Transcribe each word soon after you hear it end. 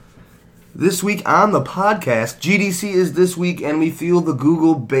This week on the podcast, GDC is this week, and we feel the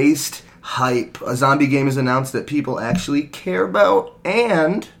Google-based hype. A zombie game is announced that people actually care about,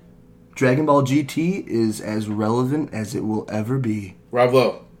 and Dragon Ball GT is as relevant as it will ever be. Rob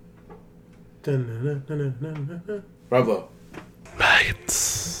Lowe. Rob Lowe.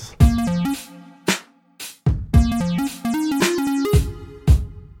 Lights.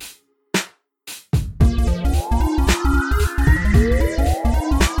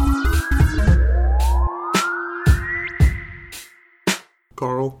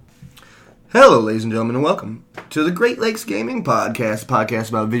 Carl. Hello, ladies and gentlemen, and welcome to the Great Lakes Gaming Podcast, a podcast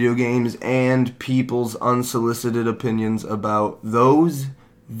about video games and people's unsolicited opinions about those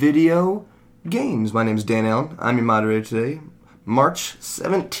video games. My name is Dan Allen. I'm your moderator today. March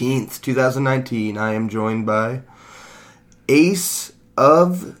 17th, 2019. I am joined by Ace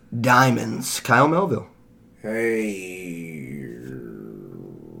of Diamonds, Kyle Melville. Hey.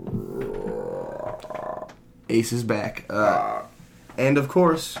 Ace is back. And, of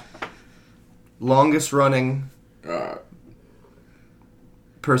course, longest running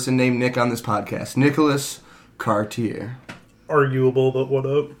person named Nick on this podcast, Nicholas Cartier. Arguable, but what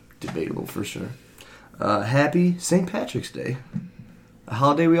up? Debatable for sure. Happy St. Patrick's Day. A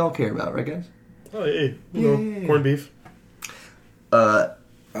holiday we all care about, right, guys? Oh, hey, you know, corned beef. I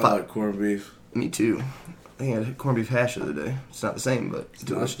like corned beef. Me too. I think I had corned beef hash the other day. It's not the same, but it's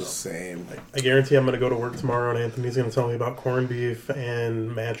delicious. Not the same. I guarantee I'm going to go to work tomorrow and Anthony's going to tell me about corned beef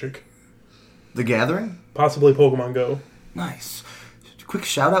and Magic. The Gathering? Possibly Pokemon Go. Nice. Quick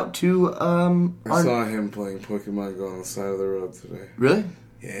shout out to I saw him playing Pokemon Go on the side of the road today. Really?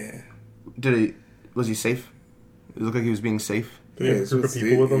 Yeah. Was he safe? It looked like he was being safe. Did he have a group of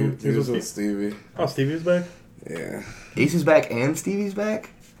people with him? He was with Stevie. Oh, Stevie's back? Yeah. Ace is back and Stevie's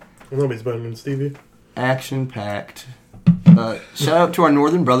back? Well, nobody's better than Stevie. Action-packed. Shout out to our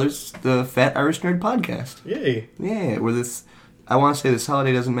Northern Brothers, the Fat Irish Nerd Podcast. Yay. Yeah, I want to say this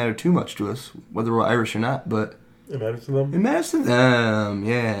holiday doesn't matter too much to us, whether we're Irish or not, but It matters to them. it matters to them,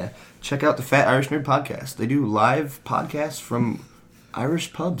 yeah. Check out the Fat Irish Nerd Podcast. They do live podcasts from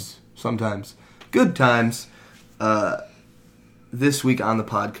Irish pubs sometimes. Good times. This week on the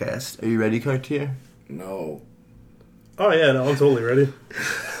podcast. Are you ready, Cartier? No. Oh, yeah, no, I'm totally ready.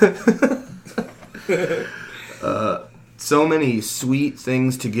 So many sweet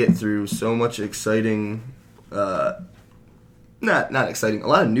things to get through. So much exciting. Not exciting. A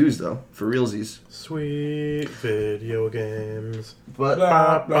lot of news though, for realsies. Sweet video games. But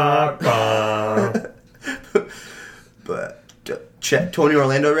check. Tony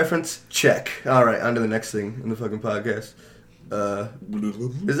Orlando reference? Check. All right, on to the next thing in the fucking podcast.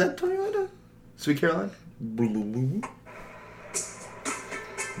 Is that Tony Orlando? Sweet Caroline?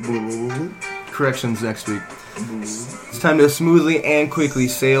 Corrections next week. It's time to smoothly and quickly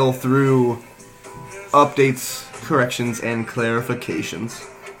sail through updates, corrections, and clarifications.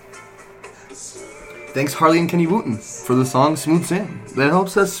 Thanks Harley and Kenny Wooten for the song Smooth Sailing. That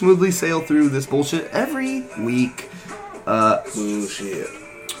helps us smoothly sail through this bullshit every week. Bullshit.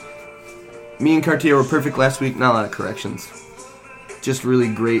 Me and Cartier were perfect last week, not a lot of corrections. Just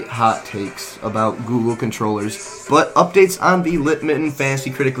really great hot takes about Google controllers. But updates on the Lit Mitten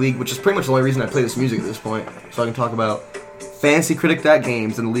Fantasy Critic League, which is pretty much the only reason I play this music at this point. So I can talk about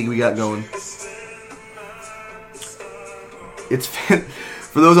fantasycritic.games and the league we got going. It's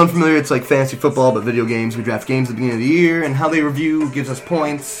for those unfamiliar, it's like fantasy football, but video games. We draft games at the beginning of the year, and how they review gives us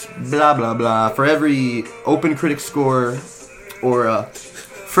points, blah, blah, blah. For every open critic score, or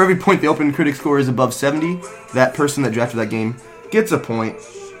for every point the open critic score is above 70, that person that drafted that game gets a point.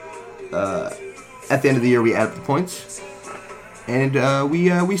 At the end of the year, we add up the points, and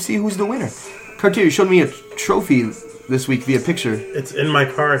we see who's the winner. Cartier, you showed me a trophy this week via picture. It's in my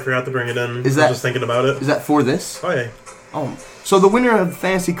car. I forgot to bring it in. I was that just thinking about it. Is that for this? Oh, yeah. Oh, so the winner of the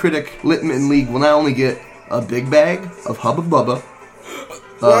Fantasy Critic Lit Mitten League will not only get a big bag of Hubba Bubba,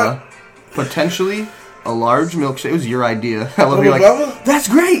 potentially a large milkshake. It was your idea. I love you. Like, Bubba? that's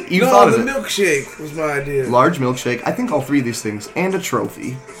great. You thought of it. No, the milkshake was my idea. Large milkshake. I think all three of these things, and a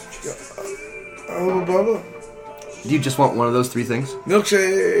trophy. Oh, Bubba. Do you just want one of those three things?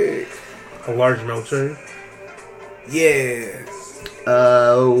 Milkshake. A large milkshake. Yeah.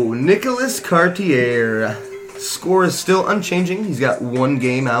 Nicholas Cartier. Score is still unchanging. He's got one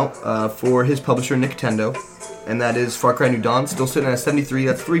game out for his publisher, Nintendo. And that is Far Cry New Dawn. Still sitting at 73.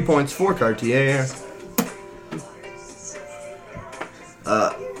 That's 3 points for Cartier.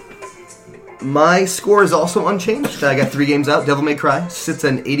 My score is also unchanged. I got 3 games out. Devil May Cry sits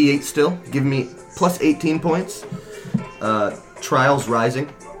at an 88 still, giving me plus 18 points. Trials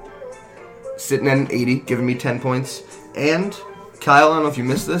Rising sitting at an 80, giving me 10 points. And Kyle, I don't know if you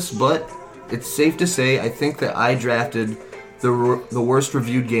missed this, but it's safe to say I think that I drafted the worst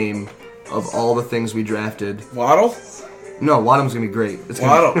reviewed game of all the things we drafted. Waddle? No, Wadham's gonna be great. It's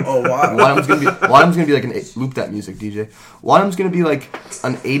Waddle. Oh, Waddle. Wadham's gonna be like an loop that music, DJ. Wadham's gonna be like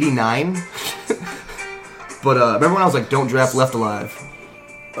an 89. But remember when I was like, don't draft Left Alive?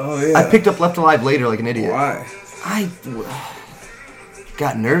 Oh, yeah. I picked up Left Alive later like an idiot. Why? I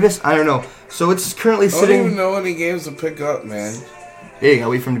got nervous. I don't know. So it's currently I don't sitting. even know any games to pick up, man. Yeah, you gotta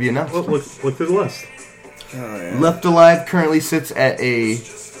wait for him to be announced. Look through the list. Oh, yeah. Left Alive currently sits at a,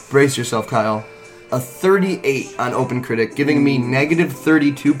 brace yourself, Kyle, a 38 on OpenCritic, giving me negative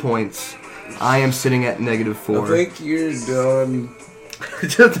 32 points. I am sitting at negative 4. I think you're done.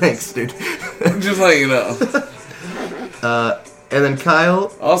 Thanks, dude. Just let you know. And then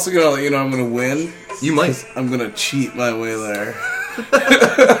Kyle, Also gonna let you know I'm gonna win. you might. I'm gonna cheat my way there.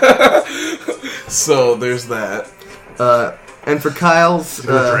 So there's that. And for Kyle's, He's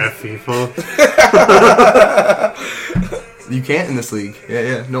gonna draft FIFA. you can't in this league.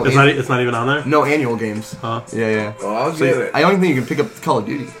 Yeah. No, It's not even on there? no annual games. Huh? Yeah. Well, I'll So get it. I don't think you can pick up Call of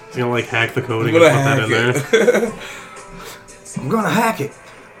Duty. He's gonna like hack the coding I'm and gonna put that in hack there. I'm gonna hack it.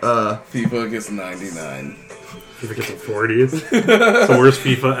 FIFA gets 99. FIFA gets a 40. It's the worst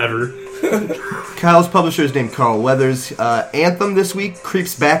FIFA ever. Kyle's publisher is named Carl Weathers. Anthem this week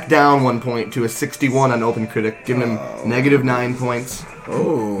creeps back down 1 point to a 61 on OpenCritic, giving him negative 9 points.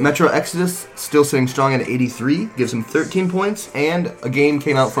 Oh. Metro Exodus still sitting strong at 83, gives him 13 points. And a game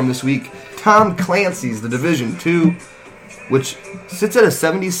came out from this week, Tom Clancy's The Division 2, which sits at a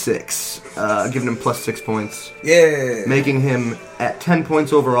 76, giving him plus 6 points, Yeah. making him at 10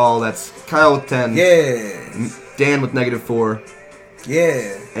 points overall. That's Kyle with 10, Yeah. Dan with negative 4,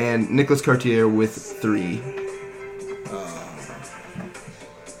 Yeah. and Nicholas Cartier with 3.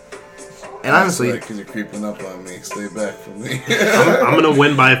 And honestly, Because you're creeping up on me. Stay back from me. I'm gonna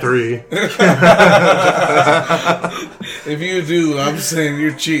win by 3. If you do, I'm saying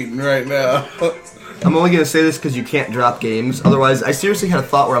you're cheating right now. I'm only going to say this because you can't drop games. Otherwise, I seriously had a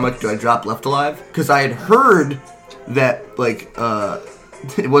thought where I'm like, do I drop Left Alive? Because I had heard that, like,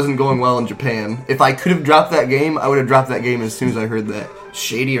 it wasn't going well in Japan. If I could have dropped that game, I would have dropped that game as soon as I heard that.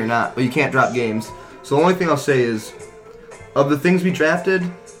 Shady or not, but you can't drop games. So the only thing I'll say is, of the things we drafted,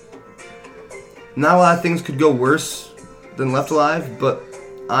 not a lot of things could go worse than Left Alive, but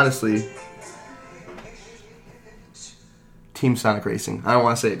honestly, Team Sonic Racing. I don't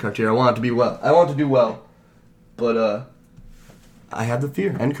want to say it, Cartier. I want it to be well. I want it to do well. But, I have the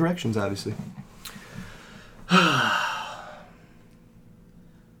fear. And corrections, obviously.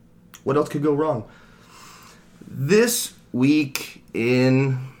 What else could go wrong? This week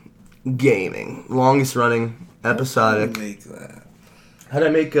in gaming. Longest running, episodic. Make that. How did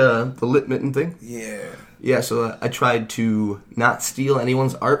I make the lit mitten thing? Yeah. Yeah, so I tried to not steal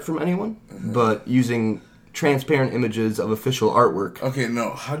anyone's art from anyone, but using transparent images of official artwork. Okay,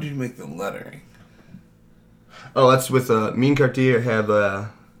 no. How do you make the lettering? Oh, that's with me and Cartier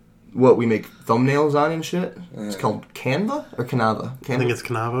have what we make thumbnails on and shit. It's called Canva or Canava. I think it's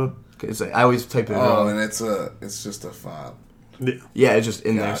Canava. I always type it Oh, in. and it's just a font. Yeah, it's just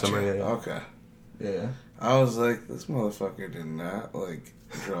in there Gotcha. somewhere. Yeah. Okay. Yeah. I was like, this motherfucker did not like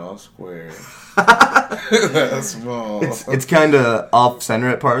draw a square. That's small. It's kind of off center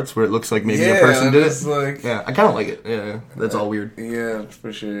at parts where it looks like maybe a person did it's it. like, Yeah, I kind of like it. Yeah, that's all weird. yeah,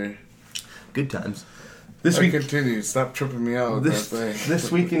 for sure. Good times. This I week, continue. Stop tripping me out with this that thing.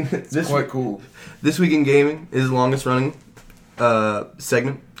 this week in this Quite cool. This week in gaming is the longest running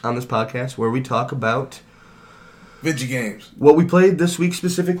segment on this podcast where we talk about Video games. what we played this week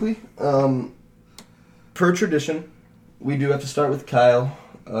specifically. Per tradition, we do have to start with Kyle.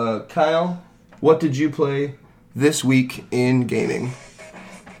 Kyle, what did you play this week in gaming?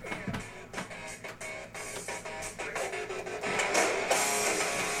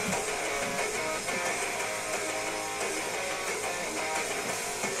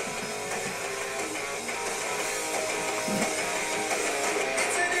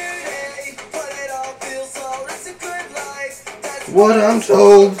 What I'm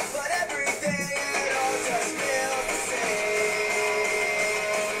told.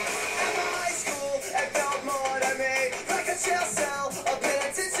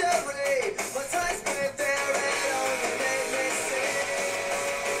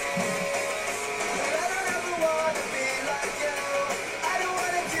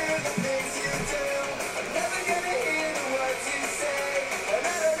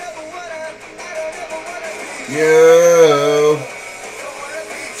 You.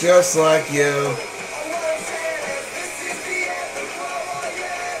 Just like you.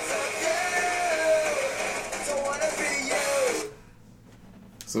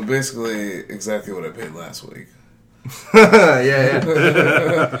 So So basically, exactly what I paid last week.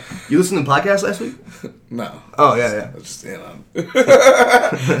 Yeah. You listened to the podcast last week? No. Oh, yeah. I was just in on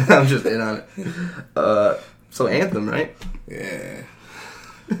it. I'm just in on it. So Anthem, right? Yeah.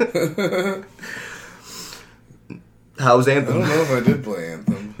 How was I Anthem? don't know if I did play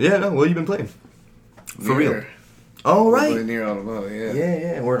Anthem. Yeah, no. What have you been playing? For Nier. real? Oh, I play right. Nier Automata, yeah.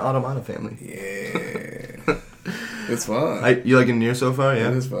 Yeah. We're an Automata family. Yeah. It's fun. You liking Nier so far? Yeah.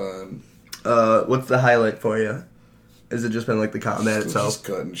 It is fun. What's the highlight for you? Has it just been like the combat itself? Just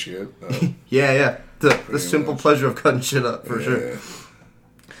cutting shit. Yeah. The Pretty simple much. pleasure of cutting shit up, for Yeah. sure.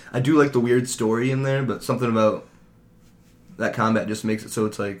 I do like the weird story in there, but something about that combat just makes it so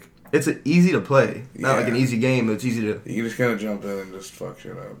it's like it's easy to play. Not like an Yeah. easy game, but it's easy to. You can just kind of jump in and just fuck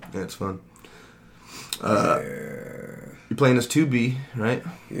shit up. Yeah, it's fun. Yeah. You're playing as 2B, right?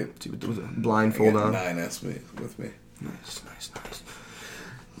 Yep. With the I blindfold got on. 9S with me. Nice.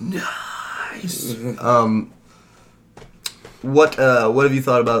 Nice. What have you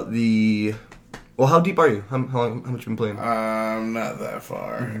thought about the? Well, how deep are you? How much have you been playing? Not that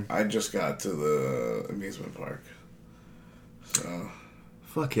far. Mm-hmm. I just got to the amusement park. So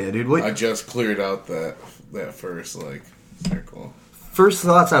Fuck yeah, dude. What? I just cleared out that first circle. First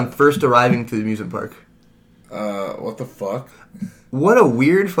thoughts on first arriving to the amusement park. What the fuck? What a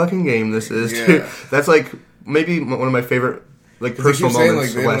weird fucking game this is, Yeah. dude. That's like maybe one of my favorite personal They keep saying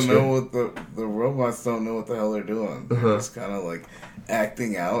moments they of last don't know year. what the robots don't know what the hell they're doing. They're Uh-huh. just kind of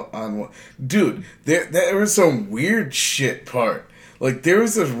acting out on what. Dude, there was some weird shit part. Like there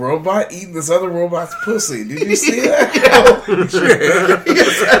was this robot eating this other robot's pussy. Did you see that? I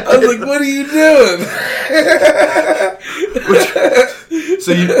was like, "What are you doing?"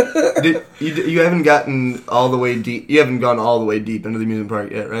 So you haven't gotten all the way deep. You haven't gone all the way deep into the amusement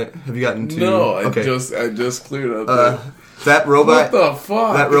park yet, right? Have you gotten to? No, I okay. just cleared up. That robot. What the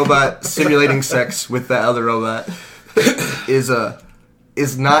fuck? That robot simulating sex with that other robot is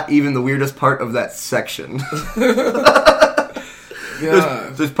not even the weirdest part of that section. Yeah.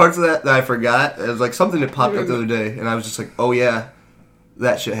 There's parts of that I forgot. It was like something that popped up the other day, and I was just like, "Oh yeah,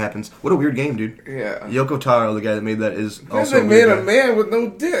 that shit happens." What a weird game, dude. Yeah. Yoko Taro, the guy that made that, is And also they a made weird a guy. man with no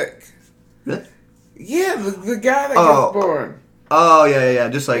dick. Really? Yeah, the guy that Oh. gets born. Oh yeah.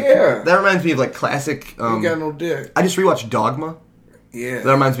 Just like Yeah. that reminds me of like classic. He got no dick. I just rewatched Dogma. Yeah.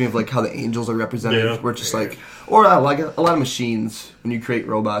 That reminds me of like how the angels are represented. Yeah. Where it's just like, or like a lot of machines when you create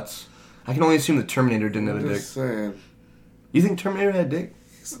robots. I can only assume that Terminator didn't have a dick. Just saying. You think Terminator had a dick?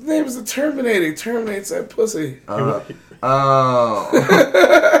 His name is the Terminator. He terminates that pussy. Oh.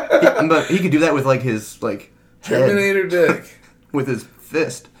 But he could do that with like his head, Terminator dick. with his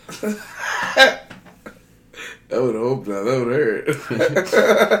fist. I would hope not. That would hurt.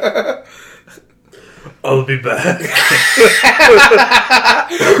 I'll be back.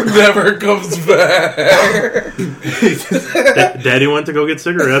 Never comes back. Daddy went to go get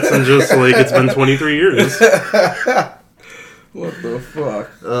cigarettes and just like it's been 23 years. What the fuck?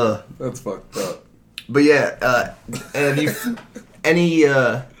 That's fucked up. But yeah, and do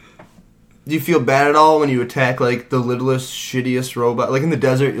you feel bad at all when you attack like the littlest, shittiest robot? Like in the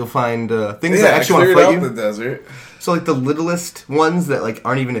desert, you'll find things that actually want to cleared fight out you. the desert. So like the littlest ones that like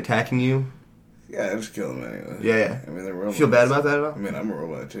aren't even attacking you. Yeah, I just kill them anyway. Yeah. I mean, they're robots. You feel bad about that at all? I mean, I'm a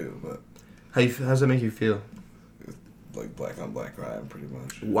robot too, but How does that make you feel? like black on black crime, pretty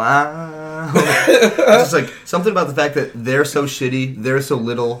much. Wow. It's just like something about the fact that they're so shitty, they're so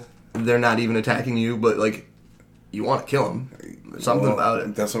little, they're not even attacking you, but like you want to kill them. Something Well, about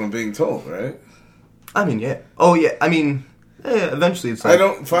it. That's what I'm being told, right? I mean, yeah. Oh yeah. I mean, yeah, eventually it's like I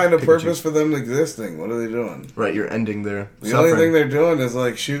don't find a pick and purpose choose. for them existing. What are they doing? Right, you're ending their The only suffering. thing they're doing is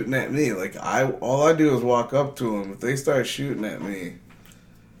like shooting at me. Like all I do is walk up to them. If they start shooting at me,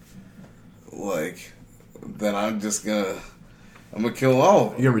 like, then I'm gonna kill all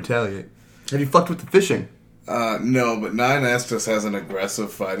of them. You're gonna retaliate. Have you fucked with the fishing? No, but 9S just has an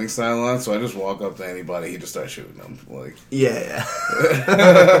aggressive fighting style on, so I just walk up to anybody. He just starts shooting them. Like, Yeah.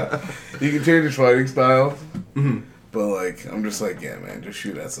 you can change your fighting style, Mhm. but like, I'm just like, yeah, man, just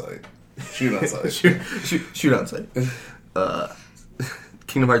shoot at sight. Shoot on sight. shoot on sight.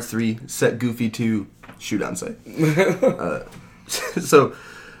 Kingdom Hearts 3, set Goofy 2, shoot on sight. So,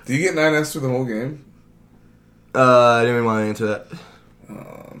 Do you get 9S through the whole game? I didn't even want to answer that.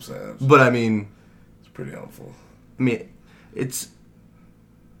 Oh, I'm sad. But I mean, It's pretty helpful. it's.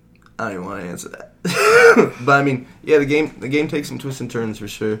 I don't even want to answer that. But I mean, yeah, the game takes some twists and turns for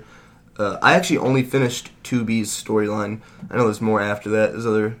sure. I actually only finished 2B's storyline. I know there's more after that. There's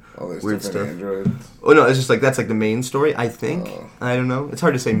other There's weird different stuff. androids. Oh no, it's just like that's like the main story. I think. Oh. I don't know. It's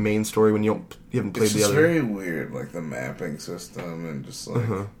hard to say main story when you haven't played It's the just other. very weird, like the mapping system and just like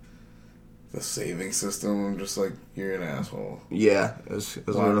the saving system. I'm just like, you're an asshole. Yeah, it was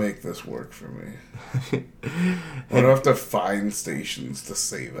Why make this work for me? I don't have to find stations to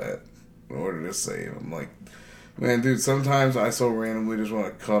save at in order to save. I'm like, man, dude, sometimes I so randomly just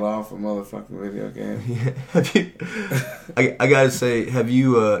want to cut off a motherfucking video game. Yeah. Have you? I gotta say, have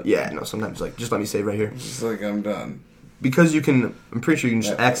you? Yeah, no. Sometimes like, just let me save right here It's just like, I'm done. because you can. I'm pretty sure you can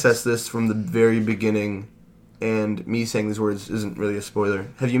just Netflix. access this from the very beginning, and me saying these words isn't really a spoiler.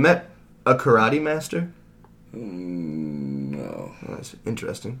 Have you met a karate master? No. Oh, that's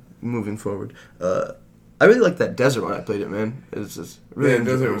interesting. Moving forward, I really like that desert when I played it, man. It's just really Yeah,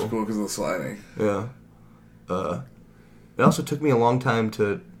 Desert was enjoyable. cool because of the sliding. Yeah. It also took me a long time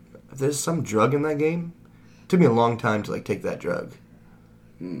to. There's some drug in that game. It took me a long time to like take that drug.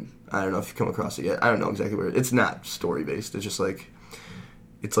 I don't know if you've come across it yet. I don't know exactly where. It's not story based. It's just like,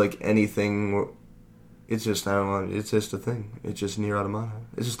 it's like anything. It's just I don't know. It's just a thing. It's just Nier Automata.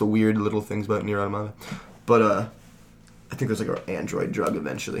 It's just the weird little things about Nier Automata. But I think there's like an android drug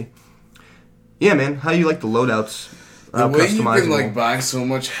eventually. Yeah, man. How do you like the loadouts? The way you can Customizable. like buy so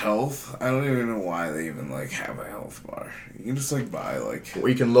much health, I don't even know why they even like have a health bar. You can just like buy like Or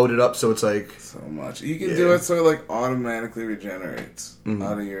you can load it up so it's like. so much. You can Yeah. do it so it like automatically regenerates Mhm.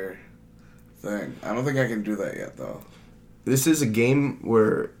 out of your thing. I don't think I can do that yet though. This is a game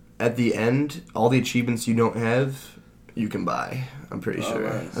where at the end, all the achievements you don't have, you can buy. I'm pretty Oh, sure.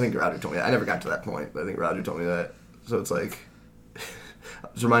 nice. I think Roger told me that. I never got to that point, but I think Roger told me that. So it's like, I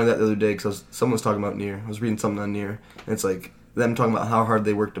was reminded of that the other day because someone was talking about Nier. I was reading something on Nier, and it's like them talking about how hard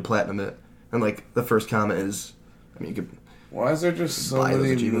they worked to platinum it. And like the first comment is, I mean, you could, Why is there just so Buy those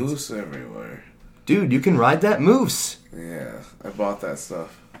many achievements. moose everywhere? dude, you can ride that moose. Yeah, I bought that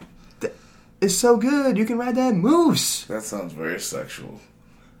stuff. It's so good. You can ride that moose. That sounds very sexual.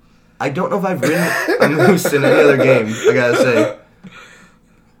 I don't know if I've ridden a moose in any other game. I gotta say,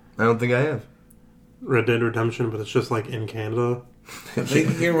 I don't think I have. Red Dead Redemption, but it's just like in Canada. I think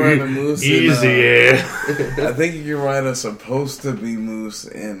you can ride a moose. Easy, in, yeah. I think you can ride a supposed to be moose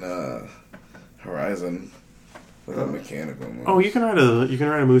in Horizon, like a mechanical moose. Oh, you can ride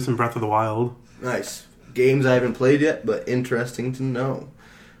a moose in Breath of the Wild. Nice. Games I haven't played yet, but interesting to know.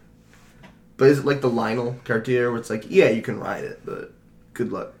 But is it like the Lionel Cartier where it's like, yeah, you can ride it, but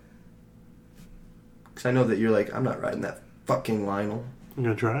good luck. Because I know that you're like, I'm not riding that fucking Lionel. I'm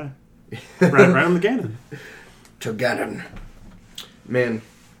gonna try. Right on the Ganon. To Ganon. Man,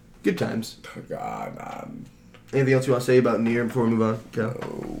 good times. God, Anything else you want to say about Nier before we move on, Cal?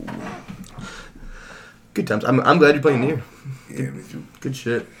 Good times. I'm glad you're playing Nier. yeah, me too. Good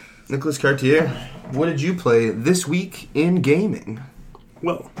shit. Nicholas Cartier, what did you play this week in gaming?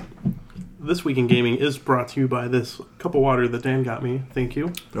 Well, this week in gaming is brought to you by this cup of water that Dan got me. Thank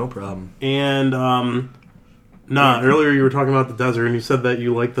you. No problem. And earlier you were talking about the desert, and you said that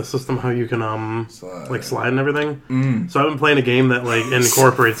you like the system how you can slide and everything. So I've been playing a game that like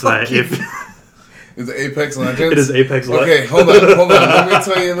incorporates that. Is it Apex Legends? It is Apex Legends. Okay, hold on. Let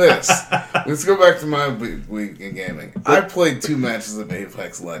me tell you this. Let's go back to my week in gaming. I played 2 matches of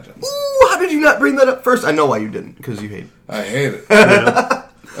Apex Legends. Ooh, how did you not bring that up first? I know why you didn't, because you hate it. I hate it. Yeah.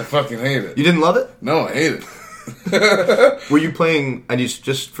 I fucking hate it. You didn't love it? No, I hate it. Were you playing, and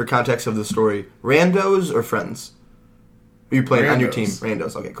just for context of the story, randos or friends? Were you playing on your team?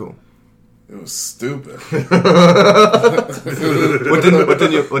 Randos. Okay, cool. It was stupid. What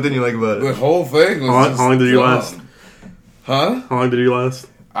didn't you like about it? The whole thing was How long did you dumb. last? Huh? How long did you last?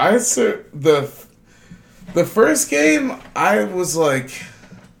 The first game, I was like,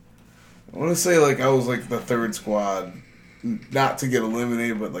 I want to say like I was like the 3rd squad, not to get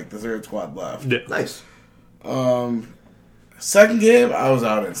eliminated, but like the 3rd squad left. Yeah. Nice. Second game, I was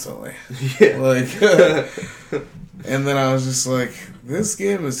out instantly. Yeah. Like, and then I was just like, this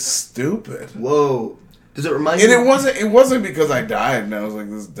game is stupid. Whoa. Does it remind And you? it wasn't because I died and I was like,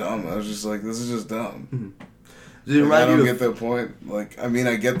 this is dumb. I was just like, this is just dumb. Does it Like, I remind don't you get of, the point. Like, I mean,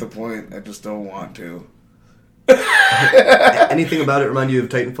 I get the point. I just don't want to. anything about it remind you of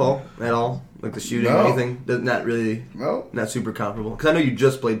Titanfall at all? Like the shooting or No. anything? Not really, No. not super comparable. Because I know you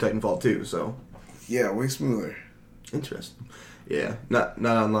just played Titanfall 2, so. Yeah, way smoother. Interesting. Yeah, not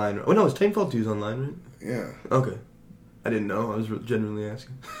online. Oh no, it's Titanfall 2's online, right? Yeah. Okay. I didn't know. I was genuinely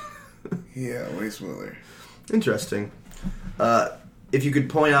asking. Yeah, way smoother. Interesting. If you could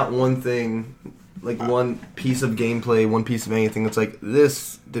point out one thing, like one piece of gameplay, one piece of anything that's like,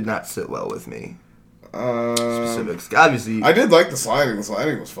 this did not sit well with me. specifics. Obviously, I did like the sliding. The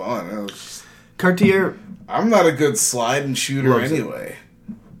sliding was fun. It was just, Cartier. I'm not a good slide and shooter Loves anyway.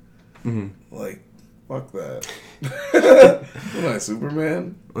 Like, fuck that. What am I,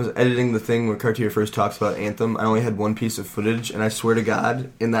 Superman? I was editing the thing where Cartier first talks about Anthem. I only had one piece of footage, and I swear to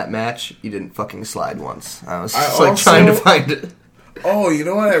God, in that match, he didn't fucking slide once. I was just trying to find it. Oh, you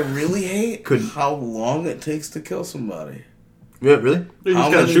know what I really hate? Couldn't. How long it takes to kill somebody. Yeah, really? You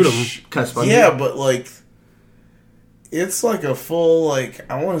just gotta shoot him. Kind of spongy. Yeah, but like, it's like a full, like,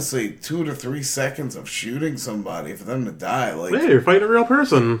 I want to say 2 to 3 seconds of shooting somebody for them to die. Like, Hey, you're fighting a real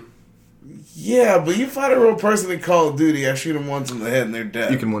person. yeah, but you fight a real person in Call of Duty, I shoot them once in the head and they're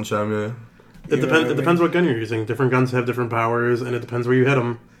dead. You can one-shot him, yeah. It depends what gun you're using. Different guns have different powers, and it depends where you hit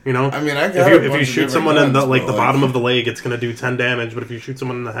them. You know, I mean, I got if you shoot someone in the the bottom of the leg, it's going to do 10 damage. But if you shoot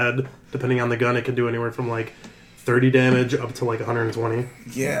someone in the head, depending on the gun, it can do anywhere from like 30 damage up to like 120.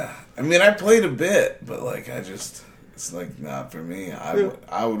 Yeah, I mean, I played a bit, but like, it's like not for me.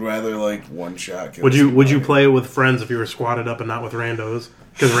 I would rather like one shot. Kill Would you somebody. play it with friends if you were squatted up and not with randos?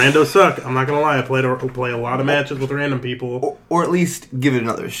 Because randos suck. I'm not gonna lie. I play a lot of matches with random people. Or at least give it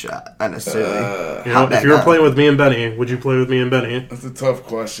another shot, not necessarily. You know, if you were playing with me and Benny, would you play with me and Benny? That's a tough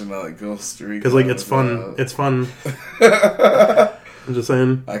question. I like Ghost Recon. Because like it's fun. It's fun. I'm just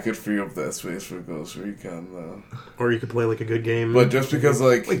saying. I could free up that space for Ghost Recon though. Or you could play like a good game. But just because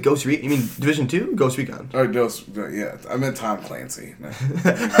like Wait, Ghost Recon? You mean Division 2? Ghost Recon? or Ghost, yeah, I meant Tom Clancy. No.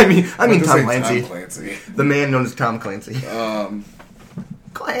 I mean to Tom say Clancy. Tom Clancy. The man known as Tom Clancy.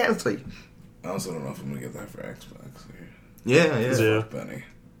 Clancy. I also don't know if I'm gonna get that for Xbox. Yeah. Yeah. Benny.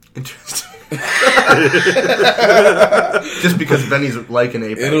 Interesting. Just because Benny's like an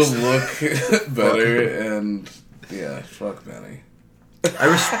Apex. It'll look better and yeah, fuck Benny.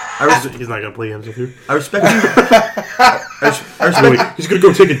 He's not gonna play games with you. I respect you. I respect. He's gonna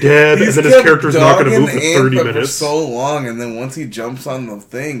go take a dab, and then his character's not gonna move for 30 for minutes. so long, and then once he jumps on the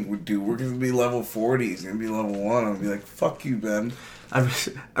thing, we're gonna be level 40. He's gonna be level 1. I'll be like, fuck you, Ben. I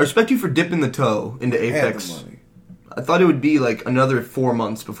respect you for dipping the toe into I had Apex. the money. I thought it would be like another 4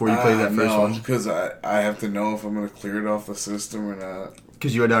 months before you play that first one. because I have to know if I'm gonna clear it off the system or not.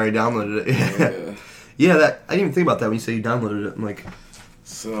 Because you had already downloaded it. Yeah. Yeah, that I didn't even think about that when you say you downloaded it. I'm like,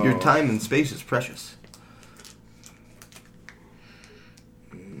 So your time and space is precious.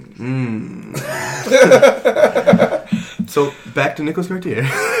 So back to Nicolas Cartier.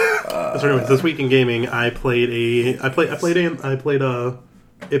 So anyways, this week in gaming, I played Apex Legends,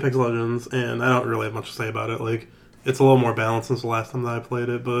 and I don't really have much to say about it. Like, it's a little more balanced since the last time that I played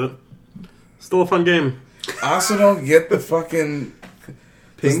it, but still a fun game. I also don't get the fucking.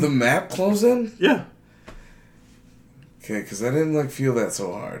 Does the map close in? Yeah. Okay, because I didn't like feel that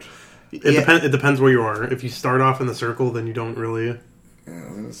so hard. It depends where you are. If you start off in the circle, then you don't really. Yeah, I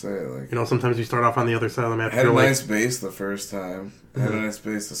was gonna say like. You know, sometimes you start off on the other side of the map. I had a nice base the first time. I had a nice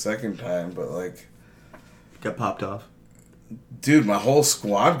base the second time, but like. Got popped off. Dude, my whole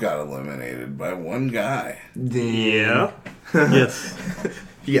squad got eliminated by one guy. Yeah. Yes.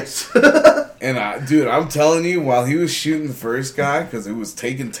 Yes. And I'm telling you, while he was shooting the first guy, because it was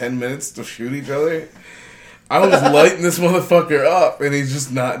taking 10 minutes to shoot each other, I was lighting this motherfucker up, and he's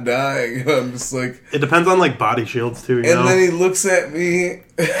just not dying. And I'm just like... It depends on, like, body shields, too, you know? And then he looks at me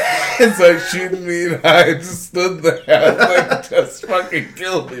and starts shooting me, and I just stood there. I was like, just fucking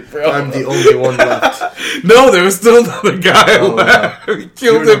kill me, bro. I'm the only one left. No, there was still another guy left. No. He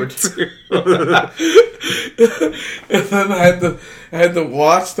killed him, too. And then I had to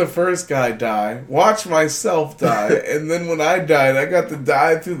watch the first guy die, watch myself die, and then when I died, I got to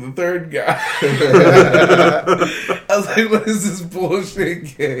die through the third guy. I was like, what is this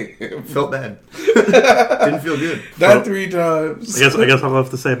bullshit game? Felt bad. Didn't feel good. Died 3 times. I guess all I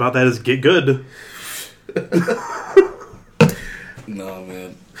have to say about that is get good. No,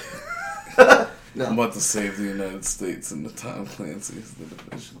 man. No. I'm about to save the United States in the Tom Clancy's The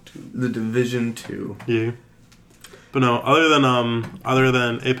Division 2. The Division 2. Yeah. But no, other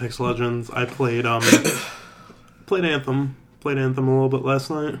than Apex Legends, I played played Anthem. Played Anthem a little bit last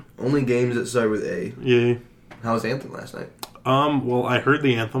night. Only games that start with A. Yeah. How was Anthem last night? Well, I heard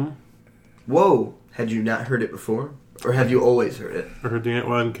the Anthem. Whoa. Had you not heard it before? Or have you always heard it? I heard the Anthem.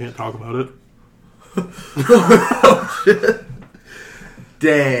 Well, I can't talk about it. Oh, shit.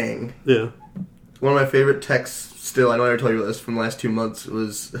 Dang. Yeah. One of my favorite texts still, I know I already told you this, from the last 2 months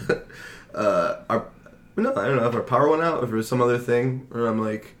was I don't know if our power went out, if it was some other thing, and I'm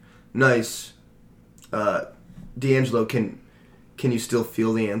like, nice. D'Angelo, can you still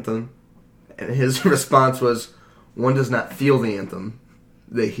feel the anthem? And his response was, one does not feel the anthem,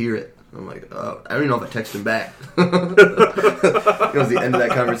 they hear it. I'm like, oh, I don't even know if I texted him back. It was the end of that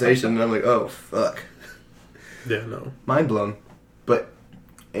conversation, and I'm like, oh, fuck. Yeah, no. Mind blown. But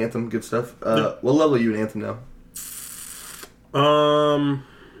Anthem, good stuff. What level are you in Anthem now?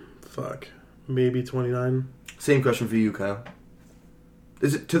 Fuck. Maybe 29. Same question for you, Kyle.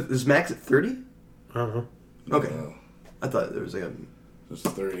 Is max at 30? I don't know. Okay. I thought there was like a... Just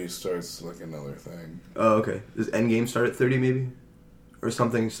 30 starts like another thing. Oh, okay. Does Endgame start at 30 maybe? Or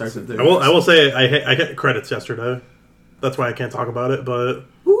something starts at 30? I will say I hit credits yesterday. That's why I can't talk about it, but...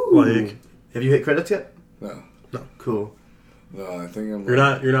 Ooh. Like... Have you hit credits yet? No. Cool. No, I think I'm... You're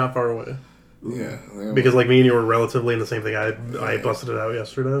not far away. Ooh. Yeah. Because like me and you were relatively in the same thing. I busted it out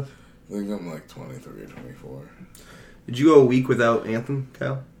yesterday. I think I'm like 23 or 24. Did you go a week without Anthem,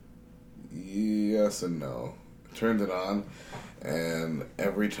 Kyle? Yes and no. I turned it on, and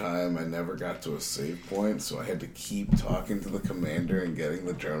every time I never got to a save point, so I had to keep talking to the commander and getting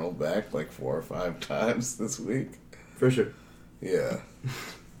the journal back like 4 or 5 times this week. For sure. Yeah.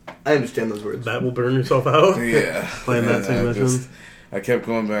 I understand those words. That will burn yourself out. Yeah. Playing that same mission. I kept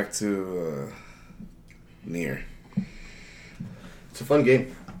going back to Nier. It's a fun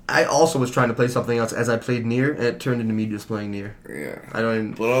game. I also was trying to play something else as I played Nier, and it turned into me just playing Nier. Yeah. I don't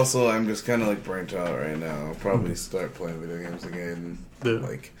even... But also, I'm just kind of like burnt out right now. I'll probably start playing video games again. Yeah.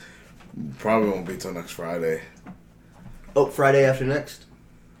 Like, probably won't be till next Friday. Oh, Friday after next?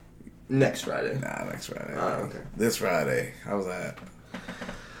 Next Friday. Nah, next Friday. Okay. This Friday. How's that?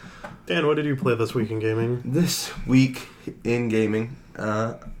 Dan, what did you play this week in gaming? This week in gaming,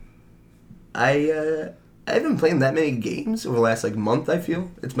 I haven't been playing that many games over the last like month. I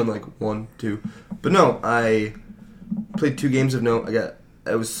feel it's been like 1, 2, but no, I played 2 games of note.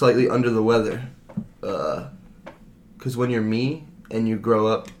 I was slightly under the weather, because when you're me and you grow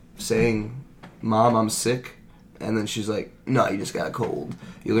up saying, "Mom, I'm sick," and then she's like, "No, you just got a cold,"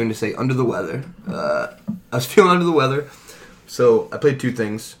 you learn to say "under the weather." I was feeling under the weather, so I played 2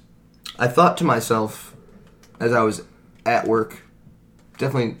 things. I thought to myself as I was at work,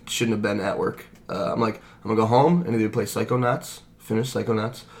 definitely shouldn't have been at work. I'm like, I'm going to go home and either play Psychonauts, finish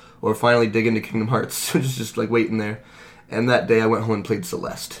Psychonauts, or finally dig into Kingdom Hearts. So just like waiting there. And that day I went home and played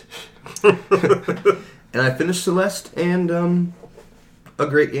Celeste. And I finished Celeste, and a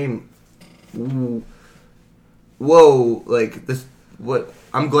great game. Whoa, like this, what,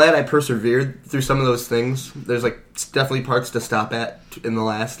 I'm glad I persevered through some of those things. There's like definitely parts to stop at in the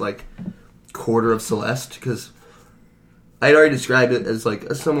last like quarter of Celeste, because I'd already described it as like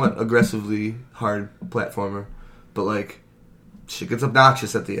a somewhat aggressively hard platformer, but like shit gets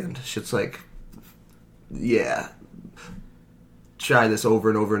obnoxious at the end. Shit's like, yeah, try this over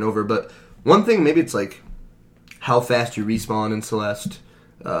and over and over. But one thing, maybe it's like how fast you respawn in Celeste,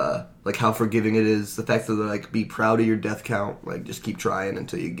 like how forgiving it is, the fact that like be proud of your death count, like just keep trying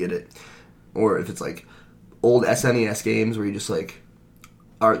until you get it. Or if it's like old SNES games where you just like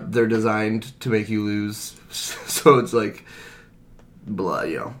they're designed to make you lose, so it's like blah,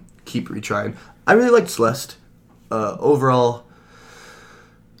 you know, keep retrying. I really liked Celeste. Overall,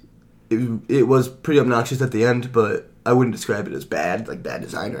 it was pretty obnoxious at the end, but I wouldn't describe it as bad, like bad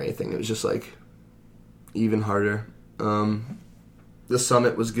design or anything. It was just like even harder. The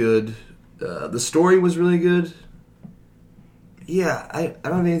summit was good. The story was really good. Yeah, I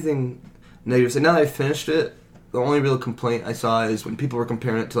don't have anything negative to say. Now that I finished it, the only real complaint I saw is when people were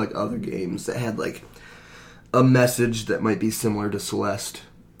comparing it to like other games that had like a message that might be similar to Celeste.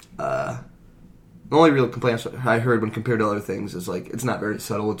 The only real complaint I heard when compared to other things is like it's not very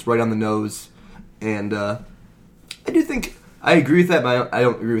subtle. It's right on the nose, and I do think I agree with that, but I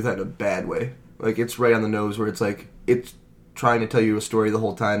don't agree with that in a bad way. Like it's right on the nose where it's like it's trying to tell you a story the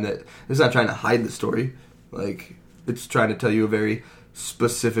whole time that it's not trying to hide the story. Like it's trying to tell you a very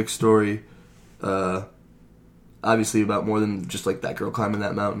specific story. Obviously about more than just like that girl climbing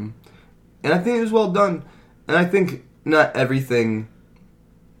that mountain. And I think it was well done. And I think not everything,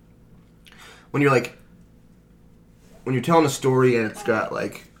 when you're telling a story and it's got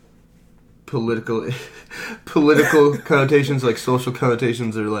like political connotations, like social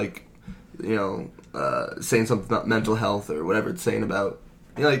connotations, or like, you know, saying something about mental health or whatever it's saying about,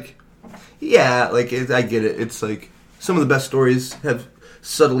 like, yeah, like I get it. It's like some of the best stories have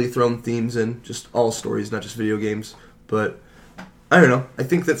subtly thrown themes in, just all stories, not just video games. But I don't know. I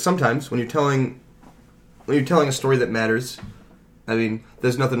think that sometimes when you're telling a story that matters, I mean,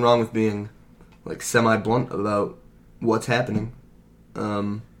 there's nothing wrong with being like semi-blunt about what's happening.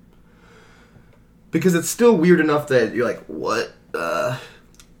 Because it's still weird enough that you're like, what?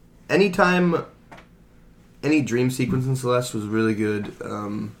 Anytime any dream sequence in Celeste was really good.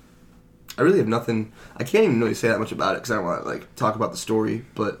 I really have nothing. I can't even really say that much about it because I don't want to like talk about the story.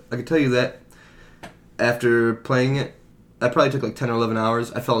 But I can tell you that after playing it, I probably took like 10 or 11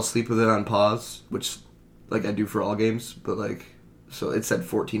 hours. I fell asleep with it on pause, which like I do for all games, but like, so it said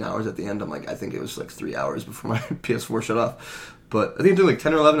 14 hours at the end. I'm like, I think it was like 3 hours before my PS4 shut off. But I think it took like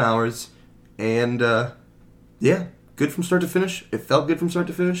 10 or 11 hours. And, yeah, good from start to finish. It felt good from start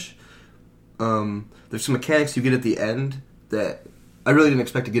to finish. There's some mechanics you get at the end that I really didn't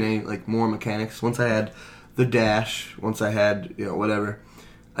expect to get any, like, more mechanics. Once I had the dash, once I had, you know, whatever,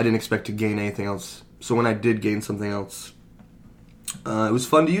 I didn't expect to gain anything else. So when I did gain something else, it was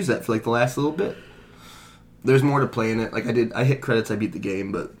fun to use that for, like, the last little bit. There's more to play in it. Like, I hit credits, I beat the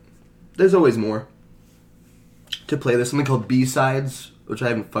game, but there's always more to play. There's something called B-sides, which I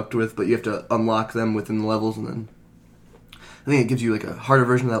haven't fucked with, but you have to unlock them within the levels, and then I think it gives you, like, a harder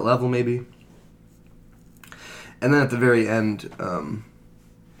version of that level, maybe. And then at the very end,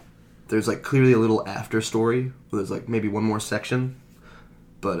 there's, like, clearly a little after story, where there's, like, maybe one more section.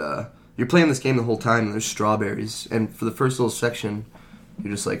 But, you're playing this game the whole time, and there's strawberries. And for the first little section,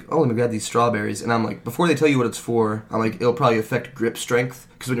 you're just like, oh, let me grab these strawberries. And I'm like, before they tell you what it's for, I'm like, it'll probably affect grip strength.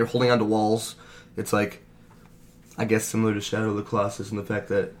 Because when you're holding onto walls, it's like, I guess similar to Shadow of the Colossus in the fact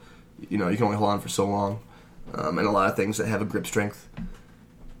that, you know, you can only hold on for so long. And a lot of things that have a grip strength.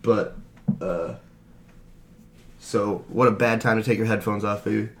 But, so, what a bad time to take your headphones off,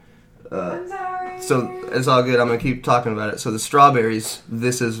 baby. I'm sorry. So, it's all good. I'm going to keep talking about it. So, the strawberries,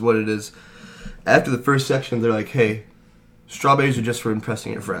 this is what it is. After the first section, they're like, hey, strawberries are just for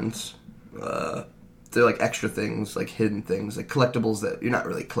impressing your friends. They're like extra things, like hidden things, like collectibles that you're not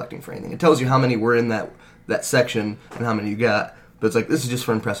really collecting for anything. It tells you how many were in that section and how many you got. But it's like, this is just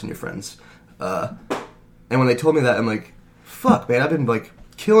for impressing your friends. And when they told me that, I'm like, fuck, man, I've been, like,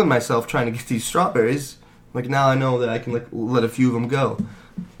 killing myself trying to get these strawberries. Like, now I know that I can, like, let a few of them go.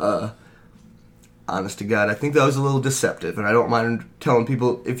 Honest to God, I think that was a little deceptive, and I don't mind telling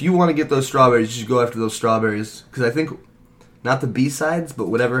people, if you want to get those strawberries, you should go after those strawberries. Because I think, not the B-sides, but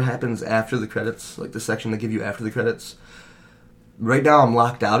whatever happens after the credits, like the section they give you after the credits, right now I'm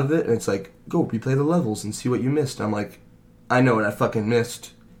locked out of it, and it's like, go replay the levels and see what you missed. I'm like, I know what I fucking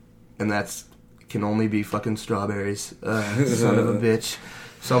missed, and that's can only be fucking strawberries. Son of a bitch.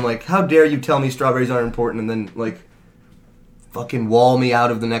 So I'm like, how dare you tell me strawberries aren't important, and then, like, fucking wall me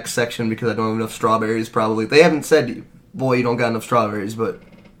out of the next section because I don't have enough strawberries, probably. They haven't said, boy, you don't got enough strawberries, but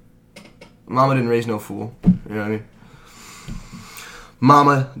Mama didn't raise no fool. You know what I mean?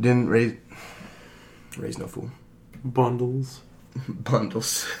 Mama didn't raise no fool. Bundles.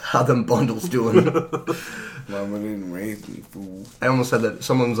 Bundles. How them bundles doing? Mama didn't raise me, fool. I almost said that.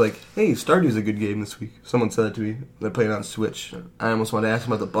 Someone was like, hey, Stardew's a good game this week. Someone said that to me. They're playing on Switch. I almost wanted to ask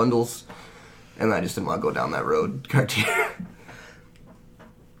them about the bundles, and I just didn't want to go down that road. Cartier.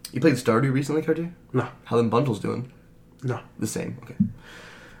 You played Stardew recently, Cartier? No. How them bundles doing? No. The same. Okay.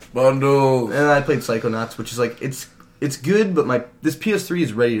 Bundles. And I played Psychonauts, which is like, it's good, but this PS3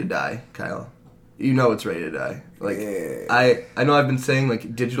 is ready to die, Kyle. You know it's ready to die. Like, yeah. I know I've been saying,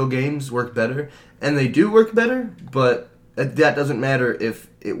 like, digital games work better, and they do work better, but that doesn't matter if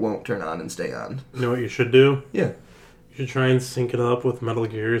it won't turn on and stay on. You know what you should do? Yeah. You should try and sync it up with Metal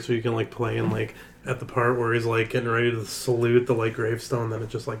Gear so you can, like, play in, like, at the part where he's, like, getting ready to salute the, like, gravestone, then it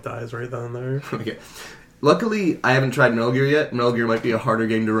just, like, dies right then and there. Okay. Luckily, I haven't tried Metal Gear yet. Metal Gear might be a harder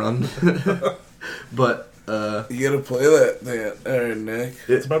game to run. But, you gotta play that, Nick.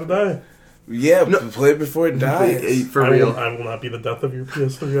 It's about to die. Yeah, no, play it before it dies. For real. I will not be the death of your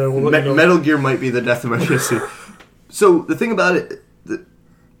PS3. I will let you know. Metal Gear might be the death of my PS3. So, the thing about it,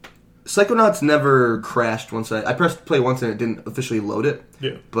 Psychonauts never crashed once I pressed play once and it didn't officially load it.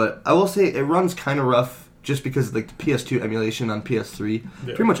 Yeah. But I will say it runs kind of rough just because of, like, the PS2 emulation on PS3.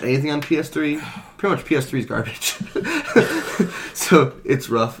 Yeah. Pretty much anything on PS3, pretty much PS3 is garbage. So, it's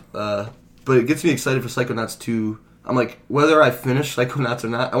rough. But it gets me excited for Psychonauts 2. I'm like, whether I finish Psychonauts or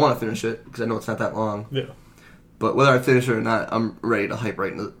not, I want to finish it because I know it's not that long. Yeah. But whether I finish it or not, I'm ready to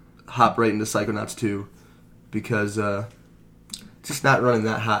hop right into Psychonauts 2 because it's just not running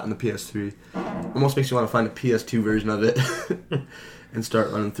that hot on the PS3. Almost makes you want to find a PS2 version of it and start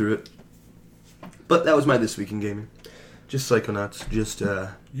running through it. But that was my This Week in Gaming. Just Psychonauts.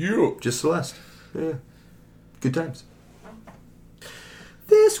 Just Celeste. Yeah. Good times.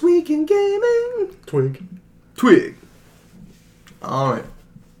 This Week in Gaming. Twig. Alright.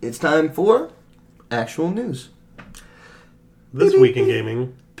 It's time for actual news. This Week in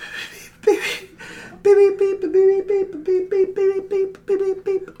Gaming.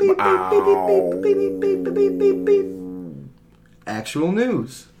 Actual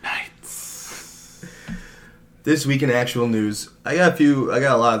news. Nice. This week in actual news, I got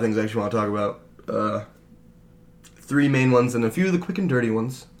a lot of things I actually want to talk about. 3 main ones and a few of the quick and dirty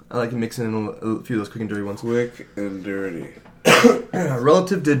ones. I like to mix in a few of those quick and dirty ones. Quick and dirty.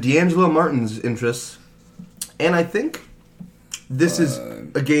 Relative to D'Angelo Martin's interests, And I think this is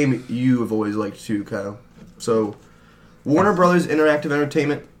a game you have always liked too, Kyle. So, Warner Brothers Interactive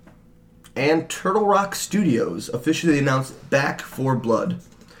Entertainment and Turtle Rock Studios officially announced Back 4 Blood.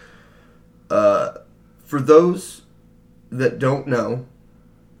 For those that don't know,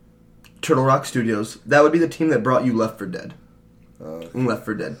 Turtle Rock Studios, that would be the team that brought you Left 4 Dead. And Left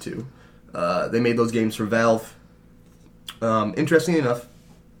 4 Dead 2. They made those games for Valve. Interestingly enough,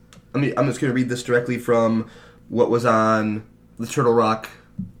 I'm just going to read this directly from what was on the Turtle Rock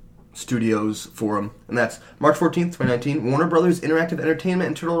Studios forum. And that's March 14th, 2019. Warner Brothers Interactive Entertainment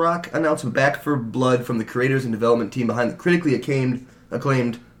and Turtle Rock announced Back 4 Blood from the creators and development team behind the critically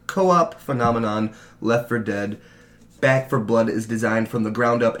acclaimed co-op phenomenon Left 4 Dead. Back 4 Blood is designed from the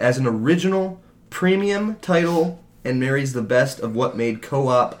ground up as an original premium title and marries the best of what made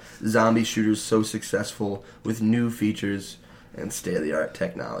co-op zombie shooters so successful with new features and state-of-the-art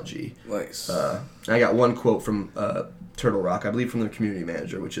technology. Nice. I got one quote from Turtle Rock, I believe from their community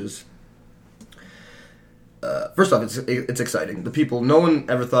manager, which is, first off, it's exciting. No one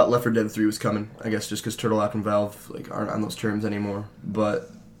ever thought Left 4 Dead 3 was coming, I guess just because Turtle Rock and Valve aren't on those terms anymore.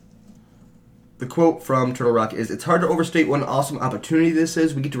 But the quote from Turtle Rock is, "It's hard to overstate what an awesome opportunity this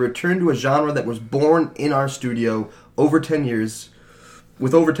is. We get to return to a genre that was born in our studio with over 10 years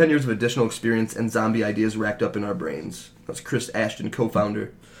of additional experience and zombie ideas racked up in our brains." That's Chris Ashton,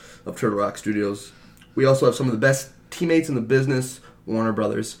 co-founder of Turtle Rock Studios. "We also have some of the best teammates in the business, Warner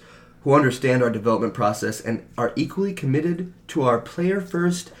Brothers, who understand our development process and are equally committed to our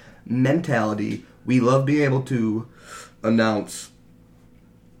player-first mentality. We love being able to announce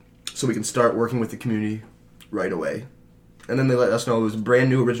so we can start working with the community right away." And then they let us know it was a brand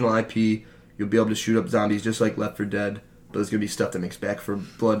new original IP. You'll be able to shoot up zombies just like Left 4 Dead, but there's going to be stuff that makes Back 4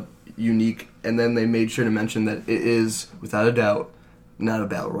 Blood unique. And then they made sure to mention that it is, without a doubt, not a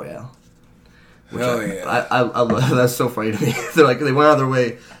battle royale. Hell yeah. I love, that's so funny to me. They went out of their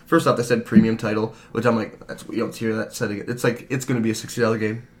way. First off, they said premium title, which I'm like, you don't hear that said again. It's like, it's going to be a $60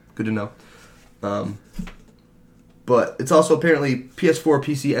 game. Good to know. But it's also apparently PS4,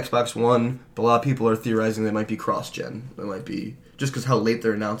 PC, Xbox One, but a lot of people are theorizing they might be cross-gen. It might be, just because how late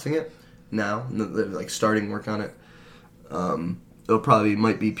they're announcing it now, and they're starting work on it. It'll probably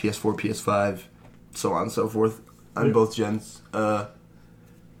might be PS4, PS5, so on and so forth, on both gens.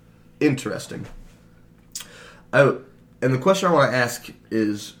 Interesting. And the question I want to ask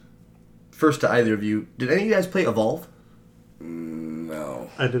is, first to either of you, did any of you guys play Evolve? No.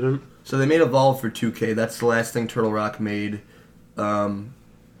 I didn't. So they made Evolve for 2K. That's the last thing Turtle Rock made. And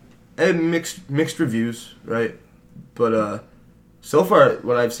mixed reviews, right? But so far,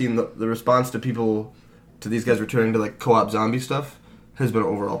 what I've seen, the response to people, to these guys returning to co-op zombie stuff, has been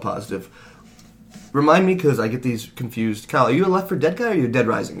overall positive. Remind me, because I get these confused. Kyle, are you a Left 4 Dead guy or are you a Dead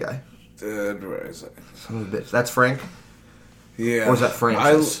Rising guy? Dead Rising. Son of a bitch. That's Frank? Yeah. Or is that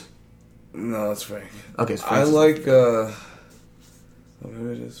Francis? No, it's Frank. Okay, it's Francis. I like,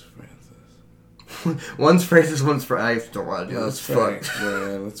 maybe it is Francis. One's Francis, one's Frank. I don't want to do this. this. Frank. Fuck.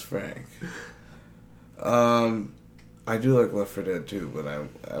 Yeah, that's Frank. I do like Left 4 Dead too, but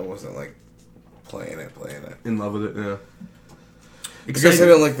I wasn't playing it. In love with it, yeah. I guess I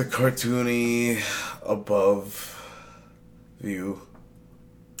didn't like the cartoony above view.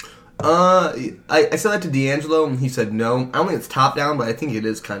 I said that to D'Angelo, and he said no. I don't think it's top down, but I think it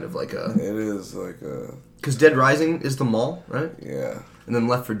is kind of like a... It is like a... Because Dead Rising is the mall, right? Yeah. And then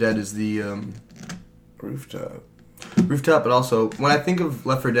Left 4 Dead is the... Rooftop. Rooftop, but also, when I think of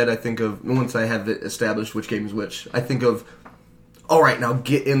Left 4 Dead, I think of, once I have it established which game is which, I think of, alright, now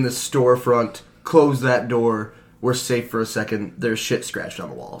get in the storefront, close that door, we're safe for a second, there's shit scratched on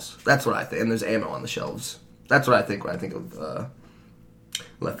the walls. That's what I think, and there's ammo on the shelves. That's what I think when I think of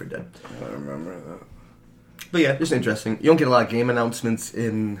Left 4 Dead. I remember that. But yeah, just interesting. You don't get a lot of game announcements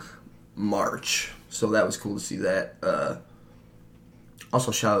in March, so that was cool to see that.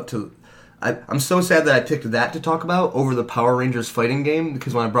 Also, shout out to... I'm so sad that I picked that to talk about over the Power Rangers fighting game,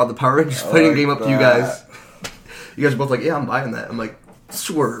 because when I brought the Power Rangers fighting game up to you guys were both like, yeah, I'm buying that. I'm like,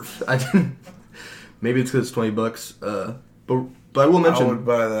 swerve. I didn't... Maybe it's because it's $20. But I will mention... I would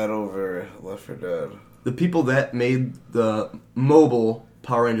buy that over Left 4 Dead. The people that made the mobile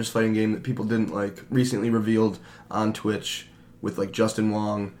Power Rangers fighting game that people didn't like recently revealed on Twitch with Justin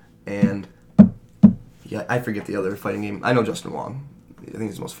Wong and... Yeah, I forget the other fighting game. I know Justin Wong. I think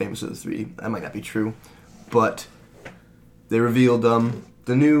he's the most famous of the three. That might not be true. But they revealed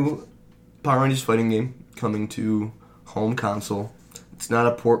the new Power Rangers fighting game coming to home console. It's not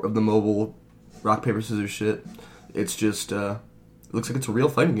a port of the mobile rock, paper, scissors shit. It's just, it looks like it's a real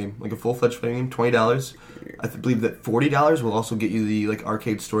fighting game. Like a full-fledged fighting game, $20. I believe that $40 will also get you the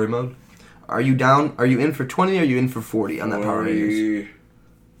arcade story mode. Are you down? Are you in for 20 or are you in for 40 on that Power Rangers?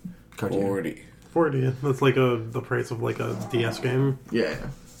 40. 40. That's like the price of like a DS game. Yeah.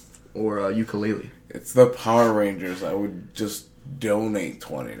 Or a ukulele. It's the Power Rangers. I would just donate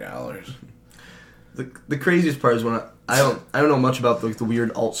 $20. The craziest part is when I don't know much about the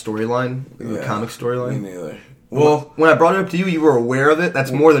weird alt storyline, the comic storyline. Me neither. Well, when I brought it up to you, you were aware of it.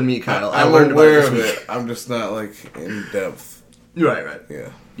 That's more than me, Kyle. I'm learned aware about of this it. I'm just not like in depth. Right. Yeah.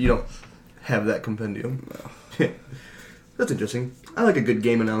 You don't have that compendium. No. That's interesting. I like a good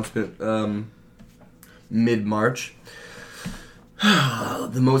game announcement mid-March.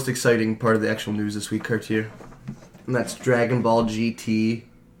 The most exciting part of the actual news this week, Cartier. And that's Dragon Ball GT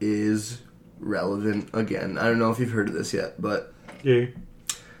is relevant again. I don't know if you've heard of this yet, but Yeah.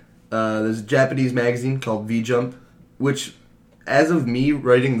 there's a Japanese magazine called V-Jump, which, as of me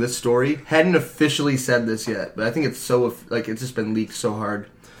writing this story, hadn't officially said this yet, but I think it's so, like, it's just been leaked so hard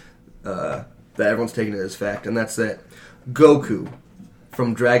that everyone's taking it as fact, and that's that Goku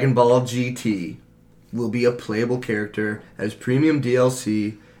from Dragon Ball GT will be a playable character as premium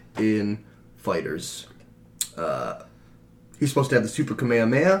DLC in Fighters. He's supposed to have the Super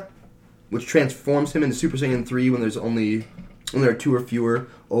Kamehameha, which transforms him into Super Saiyan 3 when there are 2 or fewer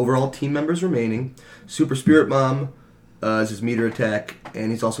overall team members remaining. Super Spirit Bomb is his meter attack,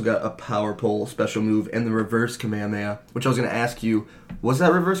 and he's also got a Power Pole special move and the Reverse Kamehameha, which I was going to ask you, was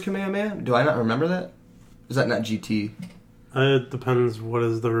that Reverse Kamehameha? Do I not remember that? Is that not GT? It depends. What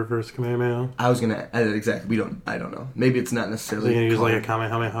is the Reverse Kamehameha? I was going to... Exactly. I don't know. Maybe it's not necessarily... Is he going to use like a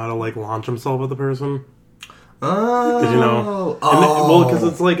Kamehameha to like launch himself at the person? Oh. Because, you know... Well, because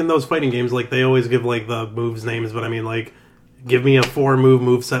it's like in those fighting games, like they always give like the moves names, but I mean like, give me a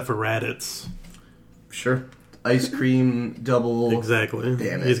 4-move set for Raditz. Sure. Ice cream, double... Exactly.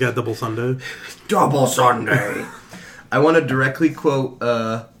 Damn it. He's got double Sunday. Double Sunday! I want to directly quote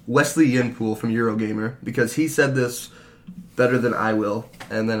Wesley Yinpool from Eurogamer, because he said this better than I will,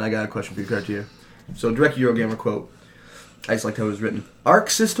 and then I got a question for you, Cartier. So, direct Eurogamer quote. I just liked how it was written. Arc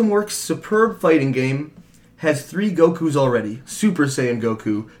System Works' superb fighting game has 3 Gokus already. Super Saiyan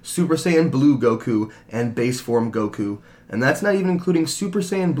Goku, Super Saiyan Blue Goku, and Base Form Goku. And that's not even including Super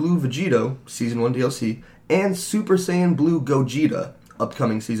Saiyan Blue Vegito, Season 1 DLC, and Super Saiyan Blue Gogeta,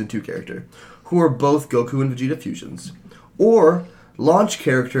 upcoming Season 2 character, who are both Goku and Vegeta fusions. Or launch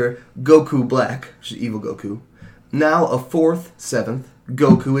character Goku Black, which is Evil Goku. Now a 4th, 7th,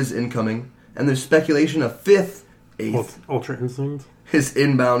 Goku is incoming, and there's speculation a 5th, 8th Ultra Instinct. is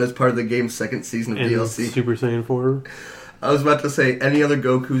inbound as part of the game's 2nd season of And DLC. Super Saiyan 4. I was about to say, any other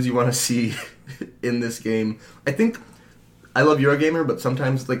Gokus you want to see in this game. I think, I love Eurogamer, but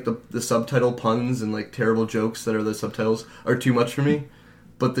sometimes like the subtitle puns and like terrible jokes that are the subtitles are too much for me.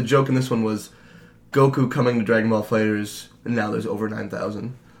 But the joke in this one was, Goku coming to Dragon Ball FighterZ, and now there's over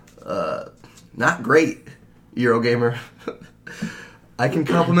 9,000. Not great, Eurogamer. I can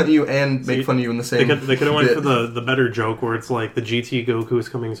compliment you and make fun of you in the same. They could have went for the better joke where it's like the GT Goku is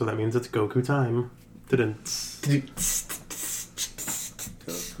coming, so that means it's Goku time. Didn't. That's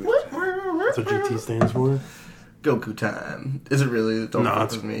what GT stands for. Goku time. Is it really? Don't No, fuck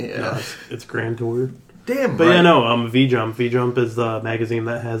it's with me. Yeah. No, it's Grand Tour. Damn. But right. yeah, no. V-Jump. V-Jump is the magazine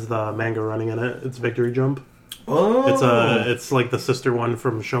that has the manga running in it. It's Victory Jump. Oh. It's like the sister one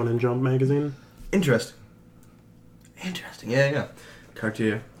from Shonen Jump magazine. Interesting. Yeah.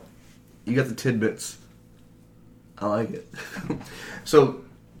 Cartier, you got the tidbits. I like it. So,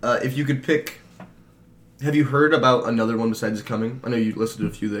 if you could pick, have you heard about another one besides Coming? I know you listed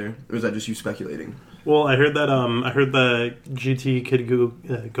a few there. Or is that just you speculating? Well, I heard that GT Kid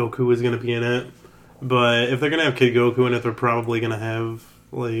Goku is going to be in it, but if they're going to have Kid Goku in it, they're probably going to have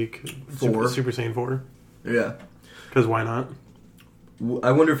like Super Saiyan 4. Yeah. Because why not?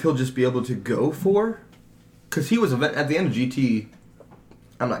 I wonder if he'll just be able to go 4? Because he was at the end of GT.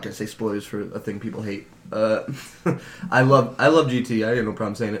 I'm not gonna say spoilers for a thing people hate. I love GT. I have no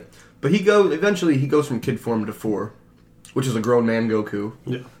problem saying it. But eventually he goes from kid form to 4, which is a grown man Goku.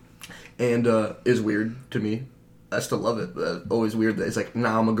 Yeah. And is weird to me. I still love it, but always weird that he's like,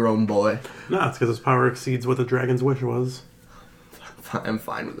 now I'm a grown boy. No, it's because his power exceeds what the dragon's wish was. I'm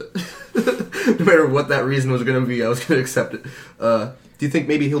fine with it. No matter what that reason was going to be, I was going to accept it. Do you think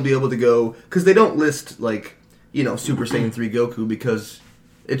maybe he'll be able to go... Because they don't list, like, Super Saiyan 3 Goku because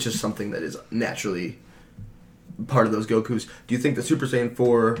it's just something that is naturally part of those Gokus. Do you think the Super Saiyan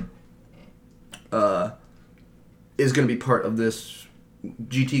 4 is going to be part of this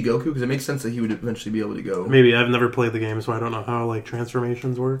GT Goku? Because it makes sense that he would eventually be able to go... Maybe. I've never played the game, so I don't know how, like,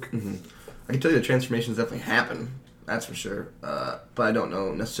 transformations work. Mm-hmm. I can tell you the transformations definitely happen. That's for sure. But I don't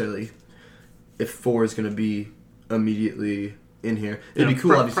know necessarily if 4 is going to be immediately in here. It'd be